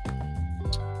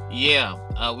 Yeah,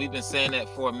 we've been saying that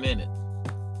for a minute.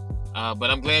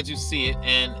 But I'm glad you see it.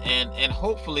 And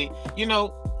hopefully, you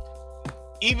know,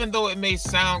 even though it may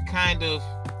sound kind of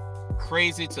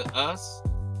crazy to us,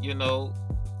 you know,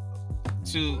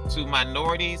 to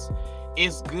minorities,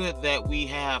 it's good that we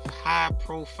have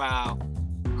high-profile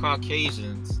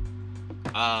Caucasians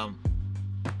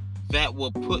that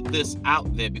will put this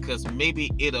out there, because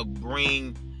maybe it'll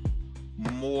bring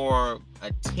more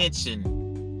attention.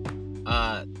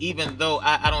 Even though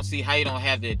I don't see how you don't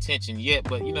have the attention yet,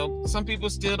 but you know, some people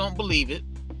still don't believe it.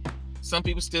 Some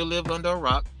people still live under a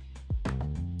rock.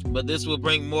 But this will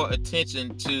bring more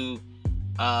attention to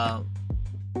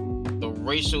the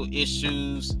racial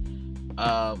issues,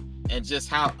 and just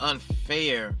how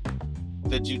unfair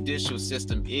the judicial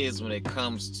system is when it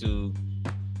comes to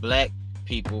black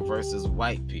people versus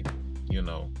white people, you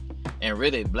know, and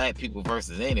really black people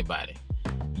versus anybody.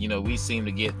 You know, we seem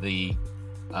to get the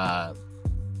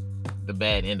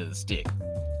bad end of the stick.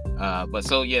 But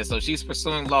so she's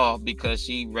pursuing law because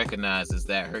she recognizes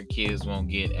that her kids won't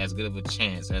get as good of a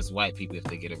chance as white people if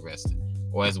they get arrested,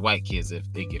 or as white kids if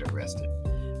they get arrested.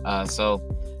 So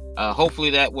hopefully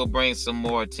that will bring some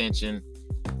more attention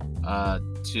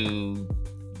to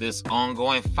this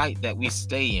ongoing fight that we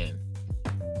stay in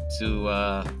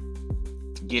to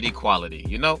get equality,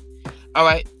 you know? All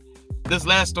right, this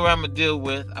last story I'm going to deal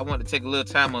with, I want to take a little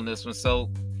time on this one. So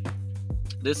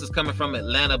this is coming from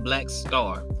Atlanta Black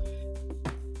Star.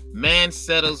 Man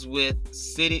settles with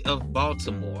City of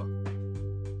Baltimore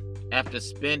after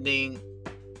spending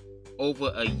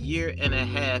over a year and a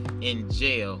half in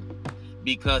jail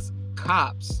because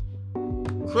cops,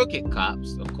 crooked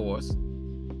cops, of course,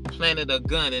 planted a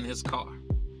gun in his car.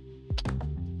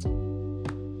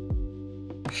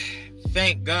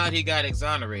 Thank God he got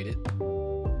exonerated.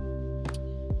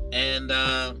 And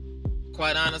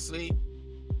quite honestly,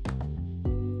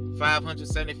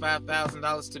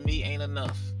 $575,000 to me ain't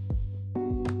enough.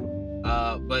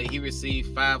 But he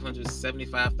received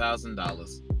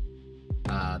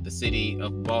 $575,000. The city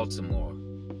of Baltimore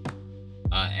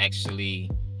actually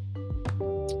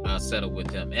settled with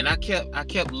him. And I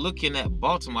kept looking at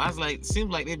Baltimore. I was like, it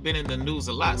seems like they've been in the news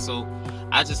a lot. So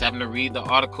I just happened to read the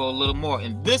article a little more.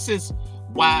 And this is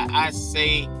why I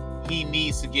say he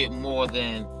needs to get more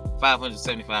than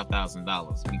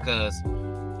 $575,000. Because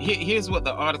here's what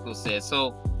the article says.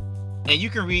 So, and you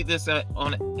can read this at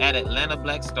Atlanta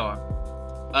Black Star.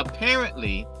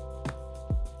 Apparently,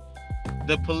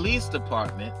 the police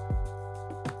department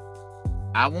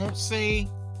I won't say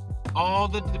all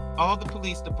the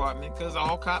police department, because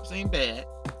all cops ain't bad,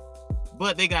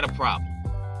 but they got a problem.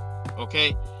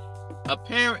 Okay?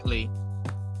 Apparently,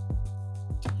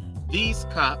 these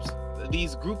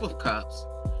group of cops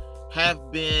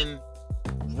have been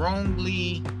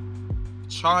wrongly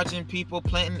charging people,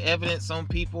 planting evidence on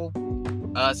people,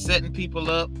 setting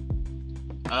people up,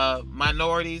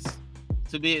 minorities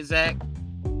to be exact.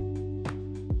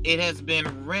 It has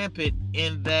been rampant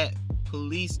in that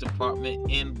police department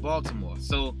in Baltimore.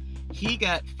 So he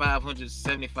got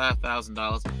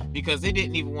 $575,000 because they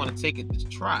didn't even want to take it to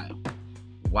trial.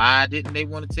 Why didn't they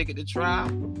want to take it to trial?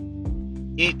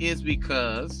 It is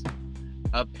because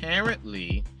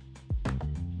apparently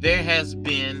there has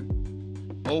been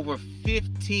over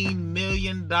 $15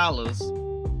 million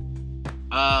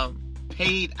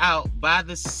paid out by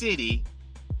the city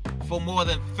for more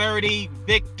than 30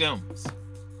 victims.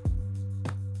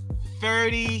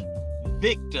 30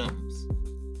 victims.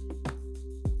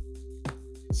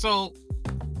 So,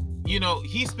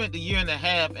 he spent a year and a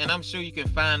half, and I'm sure you can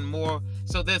find more.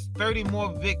 So there's 30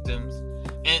 more victims,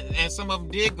 and some of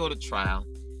them did go to trial,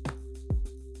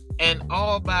 and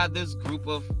all by this group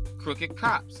of crooked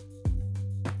cops.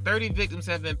 30 victims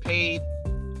have been paid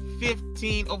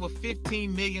over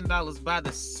 $15 million by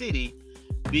the city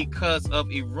because of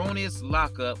erroneous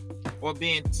lockup or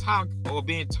being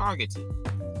targeted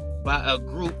by a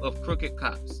group of crooked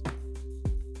cops.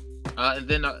 And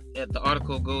then the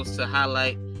article goes to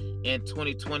highlight in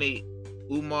 2020,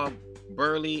 Umar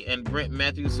Burley and Brent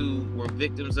Matthews, who were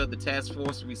victims of the task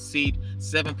force, received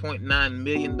 $7.9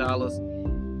 million,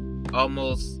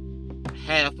 almost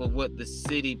half of what the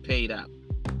city paid out.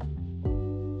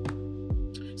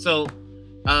 So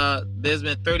there's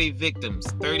been 30 victims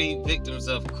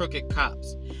of crooked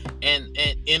cops and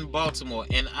in Baltimore.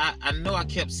 And I know I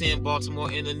kept seeing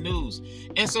Baltimore in the news.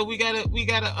 And so we gotta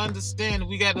understand,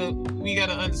 we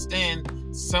gotta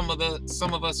understand some of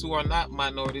us who are not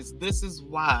minorities. This is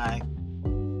why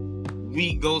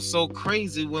we go so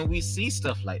crazy when we see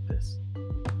stuff like this.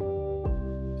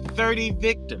 30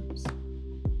 victims.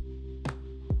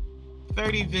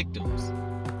 30 victims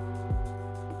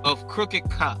of crooked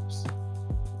cops.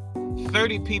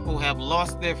 30 people have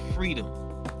lost their freedom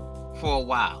for a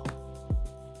while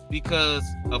because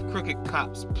of crooked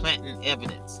cops planting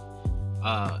evidence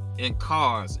in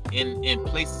cars, in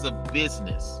places of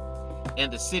business.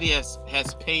 And the city has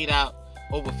paid out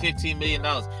over $15 million.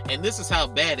 And this is how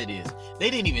bad it is. They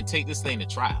didn't even take this thing to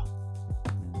trial.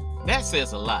 That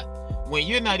says a lot. When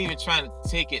you're not even trying to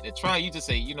take it to trial, you just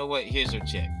say, you know what, here's your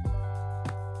check.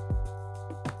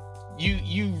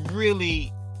 You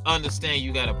really understand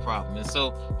you got a problem. And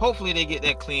so hopefully they get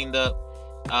that cleaned up.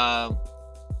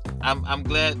 I'm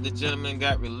glad the gentleman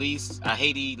got released. I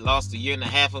hate he lost a year and a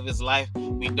half of his life.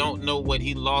 We don't know what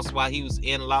he lost while he was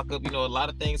in lockup. A lot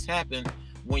of things happen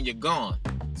when you're gone.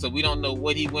 So we don't know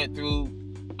what he went through,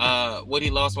 what he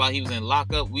lost while he was in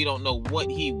lockup. We don't know what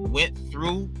he went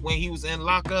through when he was in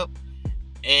lockup.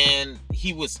 And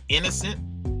he was innocent.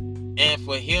 And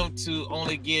for him to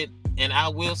only get, and I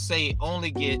will say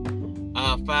only get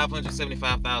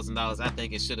 $575,000, I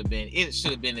think it should have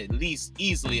been at least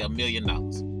easily $1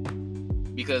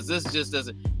 million. Because this just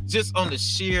doesn't, just on the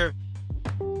sheer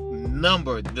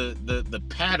number, the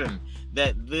pattern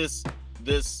that this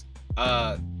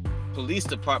police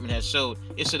department has showed,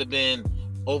 it should have been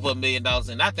over $1 million.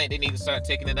 And I think they need to start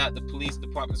taking it out the police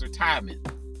department's retirement.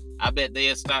 I bet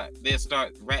they'll start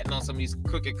ratting on some of these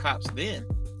crooked cops then.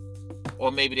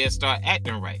 Or maybe they'll start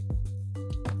acting right.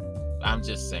 I'm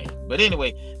just saying. But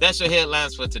anyway, that's your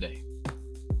headlines for today.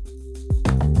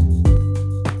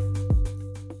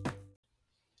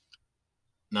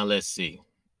 Now let's see.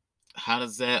 How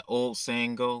does that old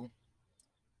saying go?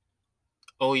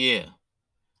 Oh yeah.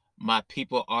 My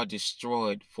people are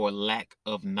destroyed for lack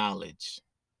of knowledge.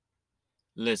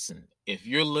 Listen, if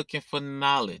you're looking for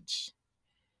knowledge,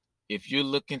 if you're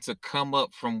looking to come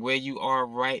up from where you are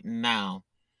right now,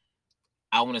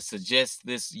 I want to suggest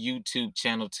this YouTube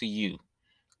channel to you.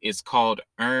 It's called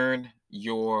Earn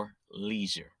Your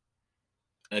Leisure.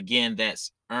 Again,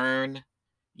 that's Earn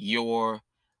Your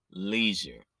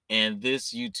Leisure. And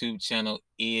this YouTube channel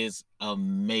is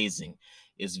amazing.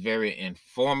 It's very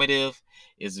informative.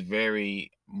 It's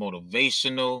very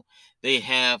motivational. They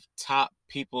have top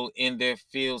people in their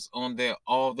fields on there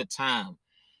all the time.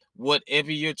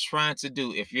 Whatever you're trying to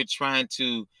do, if you're trying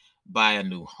to buy a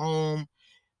new home,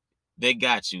 they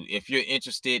got you. If you're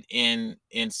interested in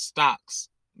stocks,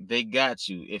 they got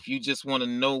you. If you just want to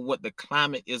know what the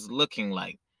climate is looking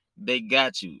like, they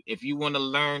got you. If you want to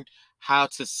learn how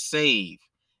to save,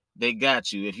 they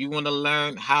got you. If you want to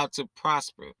learn how to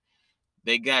prosper,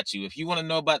 they got you. If you want to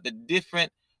know about the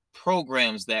different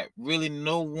programs that really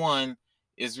no one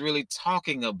is really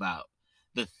talking about,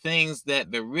 the things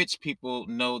that the rich people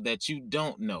know that you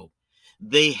don't know,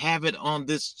 they have it on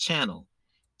this channel.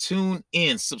 Tune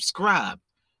in, subscribe,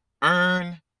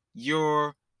 earn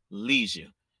your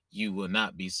leisure. You will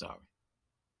not be sorry.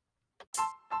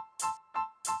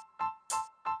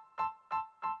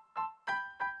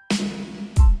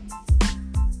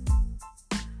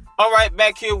 All right,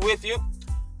 back here with you.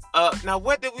 Now,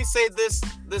 what did we say this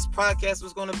podcast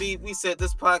was going to be? We said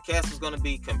this podcast was going to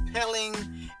be compelling.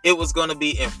 It was going to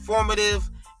be informative.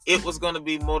 It was going to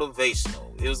be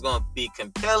motivational. It was going to be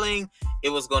compelling. It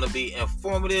was going to be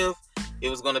informative. It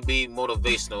was going to be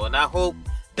motivational. And I hope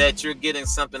that you're getting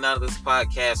something out of this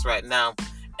podcast right now.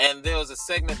 And there was a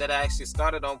segment that I actually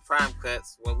started on Prime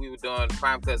Cuts when we were doing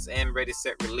Prime Cuts and Ready,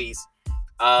 Set, Release.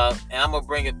 And I'm going to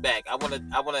bring it back. I want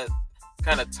to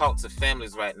kind of talk to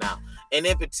families right now. And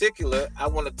in particular, I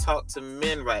want to talk to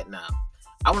men right now.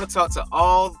 I want to talk to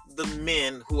all the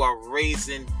men who are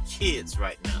raising kids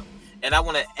right now. And I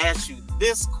want to ask you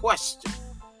this question.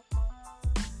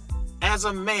 As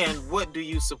a man, what do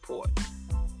you support?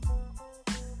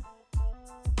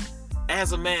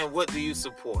 As a man, what do you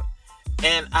support?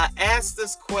 And I asked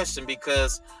this question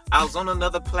because I was on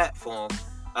another platform.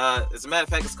 As a matter of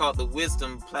fact, it's called the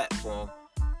Wisdom Platform.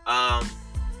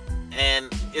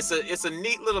 And it's a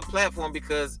neat little platform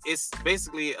because it's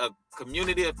basically a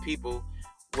community of people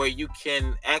where you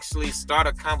can actually start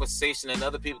a conversation and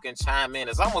other people can chime in.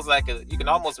 It's almost like you can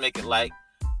almost make it like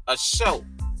a show.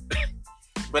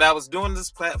 But I was doing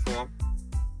this platform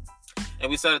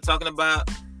and we started talking about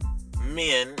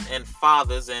men and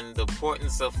fathers and the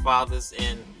importance of fathers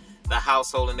in the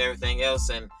household and everything else.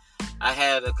 And I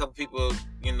had a couple people,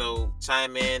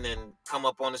 chime in and come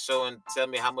up on the show and tell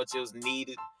me how much it was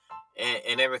needed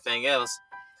and everything else.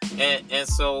 And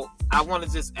so I want to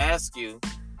just ask you,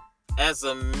 as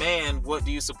a man, what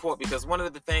do you support? Because one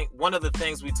of the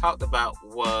things we talked about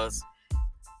was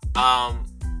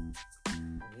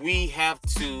we have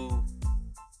to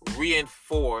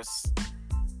reinforce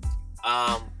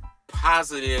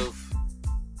positive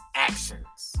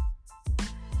actions.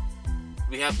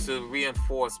 We have to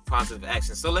reinforce positive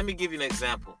actions. So let me give you an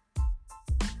example.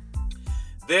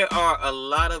 There are a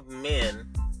lot of men,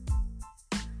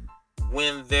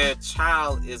 when their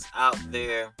child is out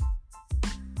there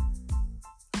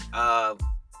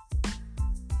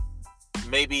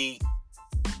maybe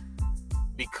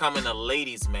becoming a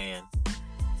ladies' man,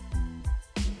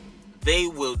 they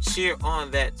will cheer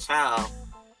on that child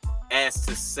as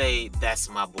to say, that's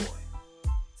my boy.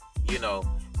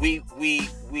 We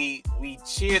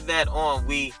cheer that on.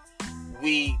 We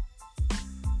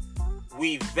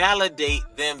validate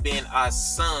them being our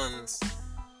sons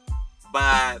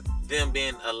by them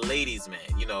being a ladies' man.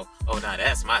 Oh, now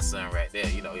that's my son right there.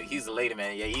 He's a lady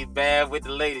man. Yeah, he's bad with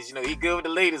the ladies. He good with the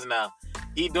ladies now.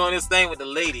 He doing his thing with the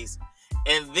ladies.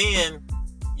 And then,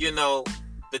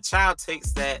 the child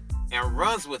takes that and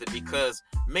runs with it because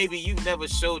maybe you've never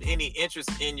showed any interest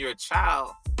in your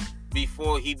child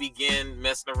before he began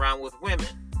messing around with women.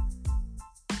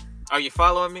 Are you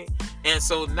following me? And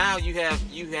so now you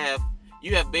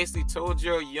have basically told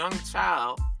your young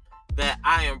child that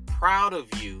I am proud of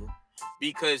you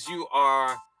because you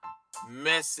are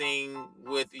messing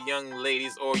with young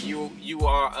ladies, or you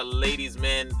are a ladies'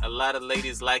 man. A lot of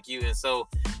ladies like you, and so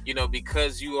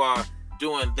because you are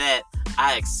doing that,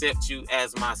 I accept you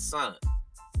as my son.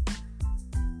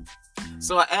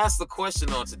 So I asked the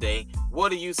question on today,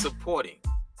 what are you supporting?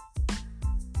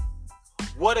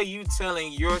 What are you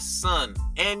telling your son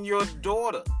and your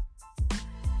daughter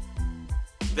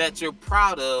that you're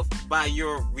proud of by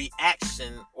your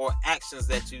reaction or actions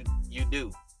that you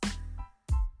do?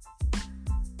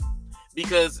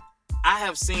 Because I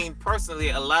have seen personally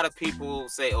a lot of people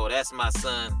say, oh, that's my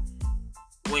son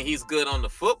when he's good on the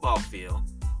football field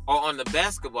or on the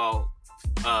basketball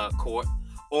court,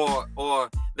 or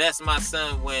that's my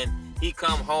son when he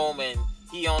come home and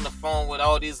he on the phone with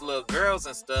all these little girls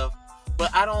and stuff.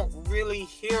 But I don't really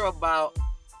hear about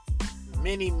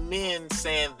many men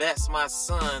saying that's my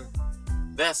son,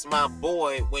 that's my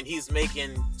boy, when he's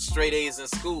making straight A's in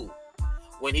school,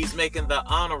 when he's making the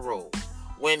honor roll,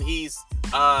 when he's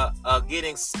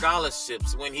getting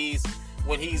scholarships, when he's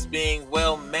being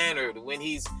well mannered, when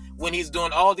he's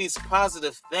doing all these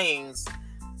positive things.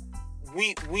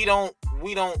 We don't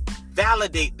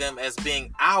validate them as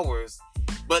being ours,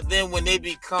 but then when they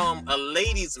become a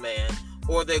ladies' man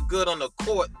or they're good on the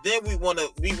court, then we want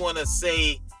to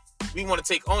say, we want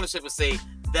to take ownership and say,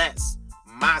 that's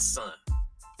my son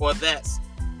or that's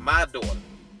my daughter.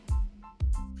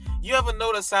 You ever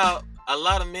notice how a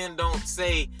lot of men don't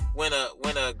say when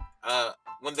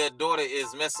their daughter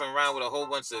is messing around with a whole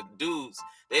bunch of dudes,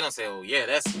 they don't say, "Oh yeah,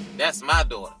 that's my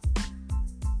daughter,"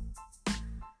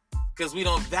 because we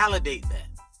don't validate that.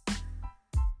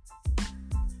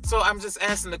 So I'm just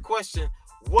asking the question: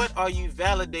 what are you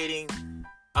validating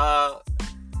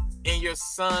in your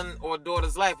son or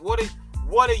daughter's life? What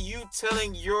are you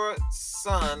telling your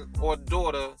son or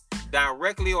daughter,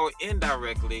 directly or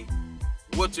indirectly,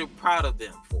 what you're proud of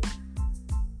them for?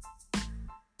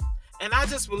 And I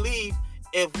just believe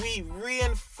if we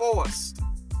reinforced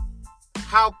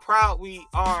how proud we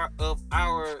are of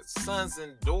our sons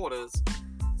and daughters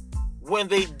when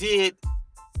they did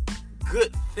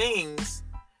good things,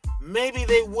 maybe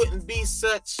they wouldn't be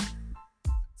such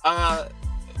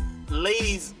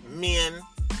ladies' men,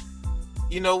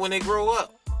 when they grow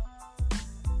up.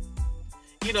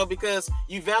 Because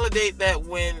you validate that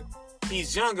when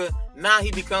he's younger, now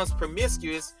he becomes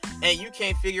promiscuous and you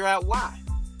can't figure out why.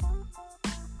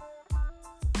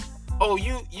 Oh,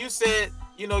 you said,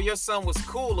 your son was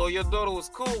cool or your daughter was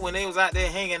cool when they was out there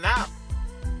hanging out.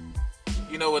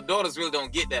 What daughters really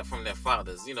don't get that from their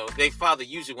fathers. Their father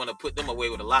usually want to put them away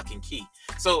with a lock and key.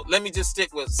 So let me just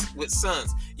stick with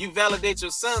sons. You validate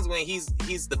your sons when he's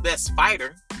the best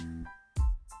fighter.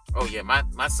 Oh yeah,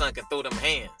 my son can throw them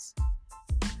hands.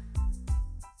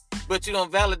 But you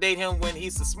don't validate him when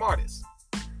he's the smartest.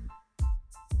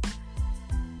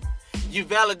 You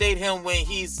validate him when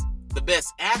he's the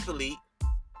best athlete,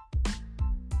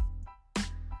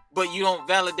 but you don't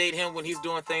validate him when he's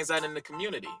doing things out in the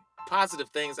community, positive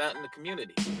things out in the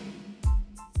community.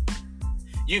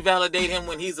 You validate him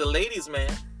when he's a ladies'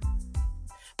 man,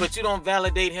 but you don't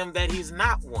validate him that he's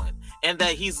not one and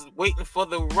that he's waiting for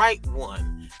the right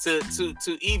one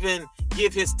to even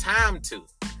give his time to.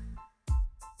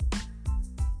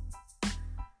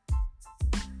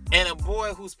 And a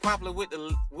boy who's popular with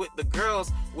the girls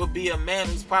will be a man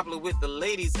who's popular with the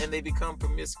ladies, and they become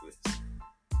promiscuous.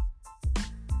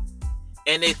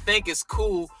 And they think it's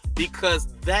cool because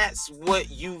that's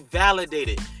what you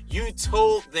validated. You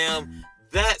told them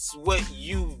that's what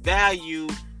you value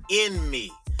in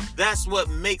me. That's what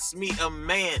makes me a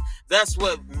man. That's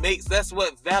what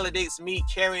validates me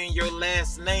carrying your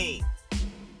last name.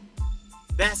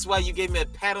 That's why you gave me a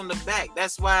pat on the back.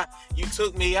 That's why you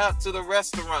took me out to the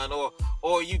restaurant,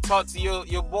 or you talked to your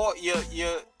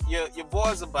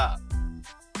boys about.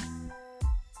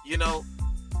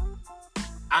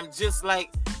 I'm just like,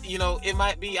 it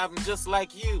might be I'm just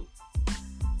like you.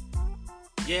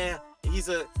 Yeah, he's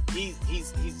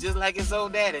just like his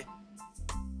old daddy.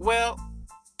 Well,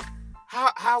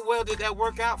 how well did that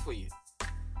work out for you?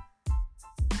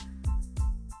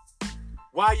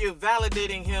 While you're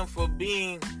validating him for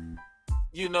being,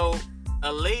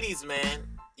 a ladies' man,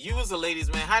 you as a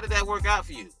ladies' man, how did that work out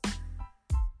for you?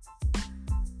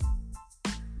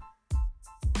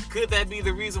 Could that be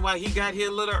the reason why he got here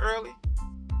a little early?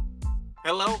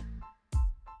 Hello?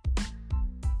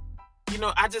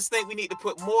 I just think we need to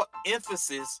put more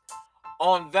emphasis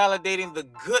on validating the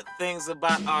good things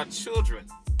about our children,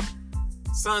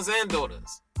 sons and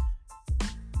daughters.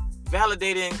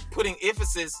 Validating, putting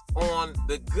emphasis on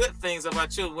the good things of our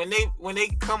children. When they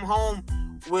come home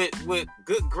with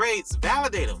good grades,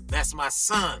 validate them. That's my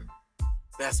son.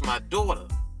 That's my daughter.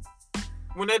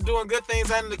 When they're doing good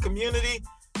things out in the community,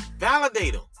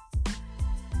 validate them.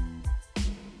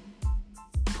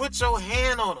 Put your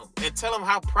hand on them and tell them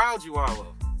how proud you are of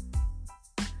them.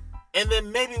 And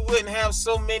then maybe we wouldn't have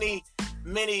so many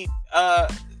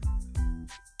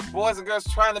boys and girls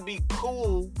trying to be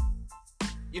cool,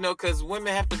 because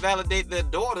women have to validate their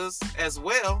daughters as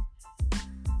well.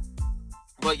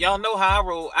 But y'all know how I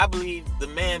roll. I believe the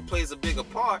man plays a bigger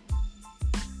part.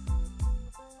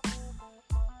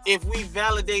 If we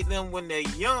validate them when they're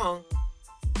young,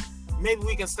 maybe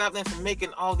we can stop them from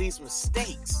making all these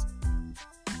mistakes.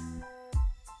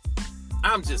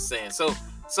 I'm just saying. So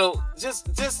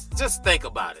just think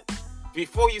about it.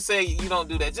 Before you say you don't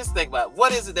do that, just think about it.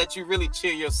 What is it that you really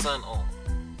cheer your son on?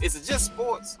 Is it just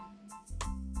sports?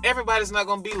 Everybody's not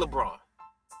going to be LeBron.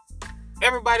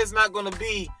 Everybody's not going to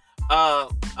be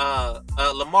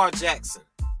Lamar Jackson.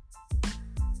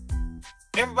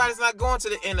 Everybody's not going to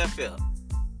the NFL,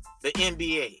 the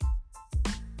NBA.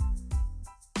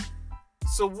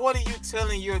 So what are you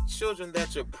telling your children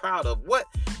that you're proud of? What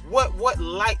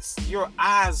lights your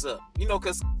eyes up?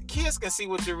 Because kids can see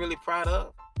what you're really proud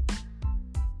of.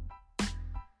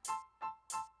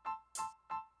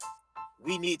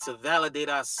 We need to validate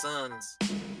our sons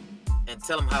and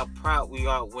tell them how proud we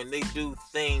are when they do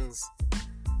things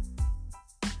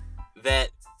that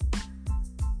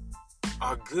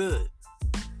are good.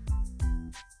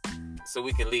 so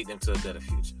we can lead them to a better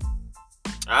future.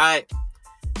 All right.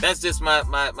 That's just my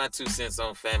 2 cents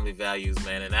on family values,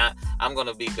 man. And I'm going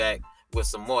to be back with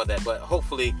some more of that. But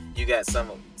hopefully you got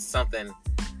something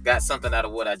out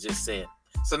of what I just said.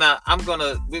 So now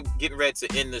we're getting ready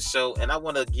to end the show. And I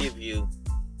want to give you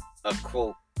a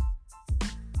quote.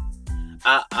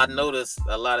 I notice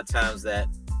a lot of times that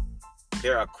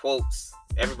there are quotes.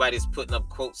 Everybody's putting up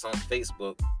quotes on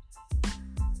Facebook.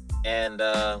 And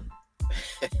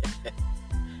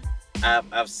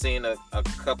I've seen a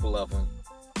couple of them.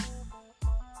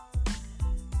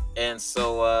 And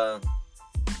so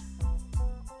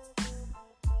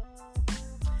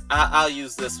I'll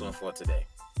use this one for today.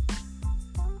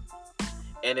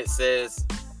 And it says,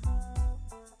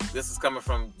 this is coming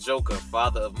from Joker,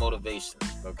 father of motivation,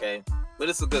 okay? But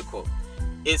it's a good quote.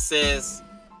 It says,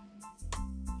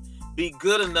 be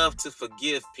good enough to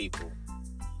forgive people,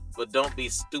 but don't be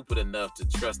stupid enough to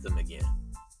trust them again.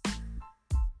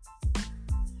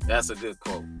 That's a good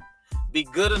quote. Be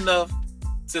good enough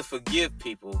to forgive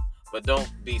people, but don't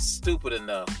be stupid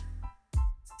enough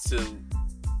to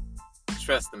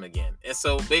trust them again. And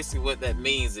so basically what that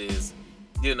means is,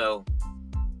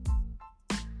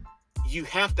 you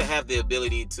have to have the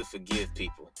ability to forgive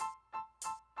people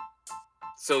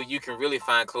so you can really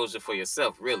find closure for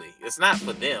yourself, really. It's not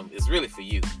for them. It's really for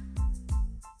you.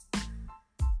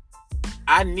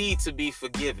 I need to be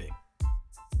forgiving.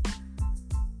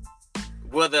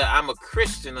 Whether I'm a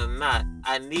Christian or not,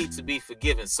 I need to be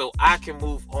forgiven so I can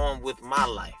move on with my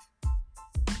life.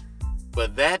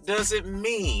 But that doesn't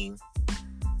mean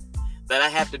that I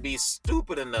have to be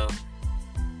stupid enough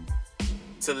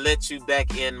to let you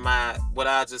back in my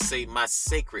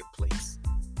sacred place.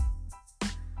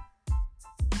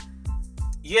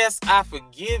 Yes, I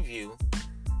forgive you.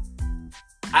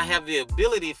 I have the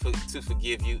ability to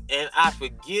forgive you, and I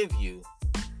forgive you.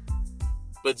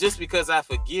 But just because I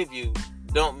forgive you,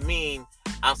 don't mean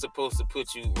I'm supposed to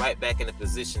put you right back in the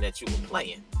position that you were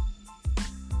playing.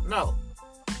 No.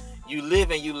 You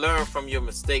live and you learn from your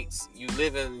mistakes. You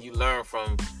live and you learn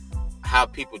from how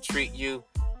people treat you.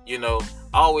 I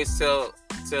always tell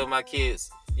my kids,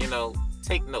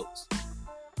 take notes.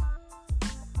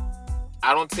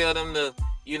 I don't tell them to,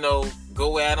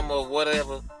 go at them or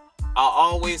whatever. I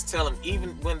always tell them, even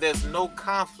when there's no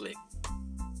conflict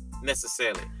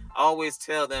necessarily, I always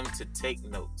tell them to take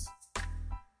notes.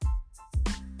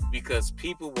 Because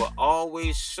people will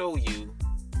always show you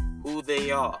who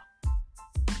they are.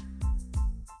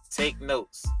 Take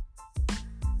notes.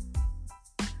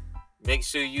 Make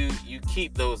sure you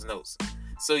keep those notes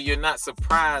so you're not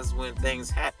surprised when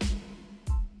things happen.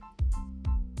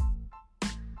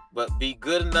 But be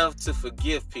good enough to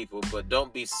forgive people, but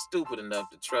don't be stupid enough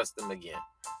to trust them again.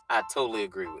 I totally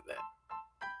agree with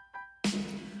that.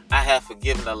 I have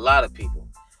forgiven a lot of people,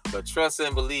 but trust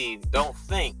and believe, don't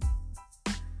think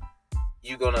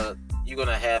you're gonna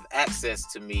have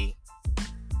access to me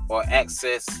or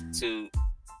access to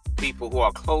people who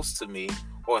are close to me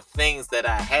or things that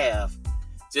I have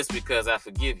just because I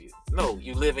forgive you. No,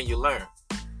 you live and you learn.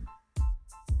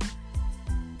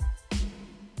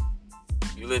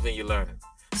 You live and you learn.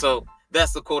 So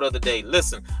that's the quote of the day.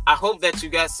 Listen, I hope that you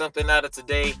got something out of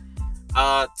today.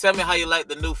 Tell me how you like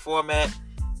the new format.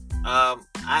 I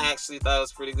actually thought it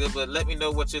was pretty good, but let me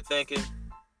know what you're thinking.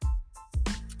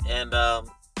 And I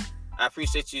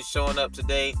appreciate you showing up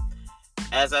today.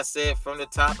 As I said from the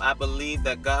top, I believe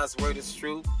that God's word is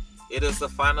true. It is the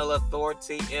final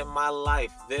authority in my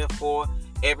life. Therefore,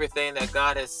 everything that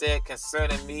God has said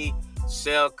concerning me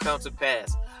shall come to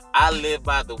pass. I live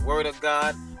by the word of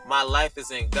God. My life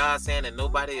is in God's hand and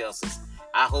nobody else's.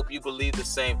 I hope you believe the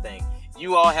same thing.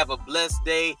 You all have a blessed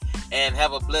day and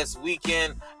have a blessed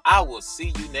weekend. I will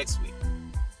see you next week.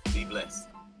 Be blessed.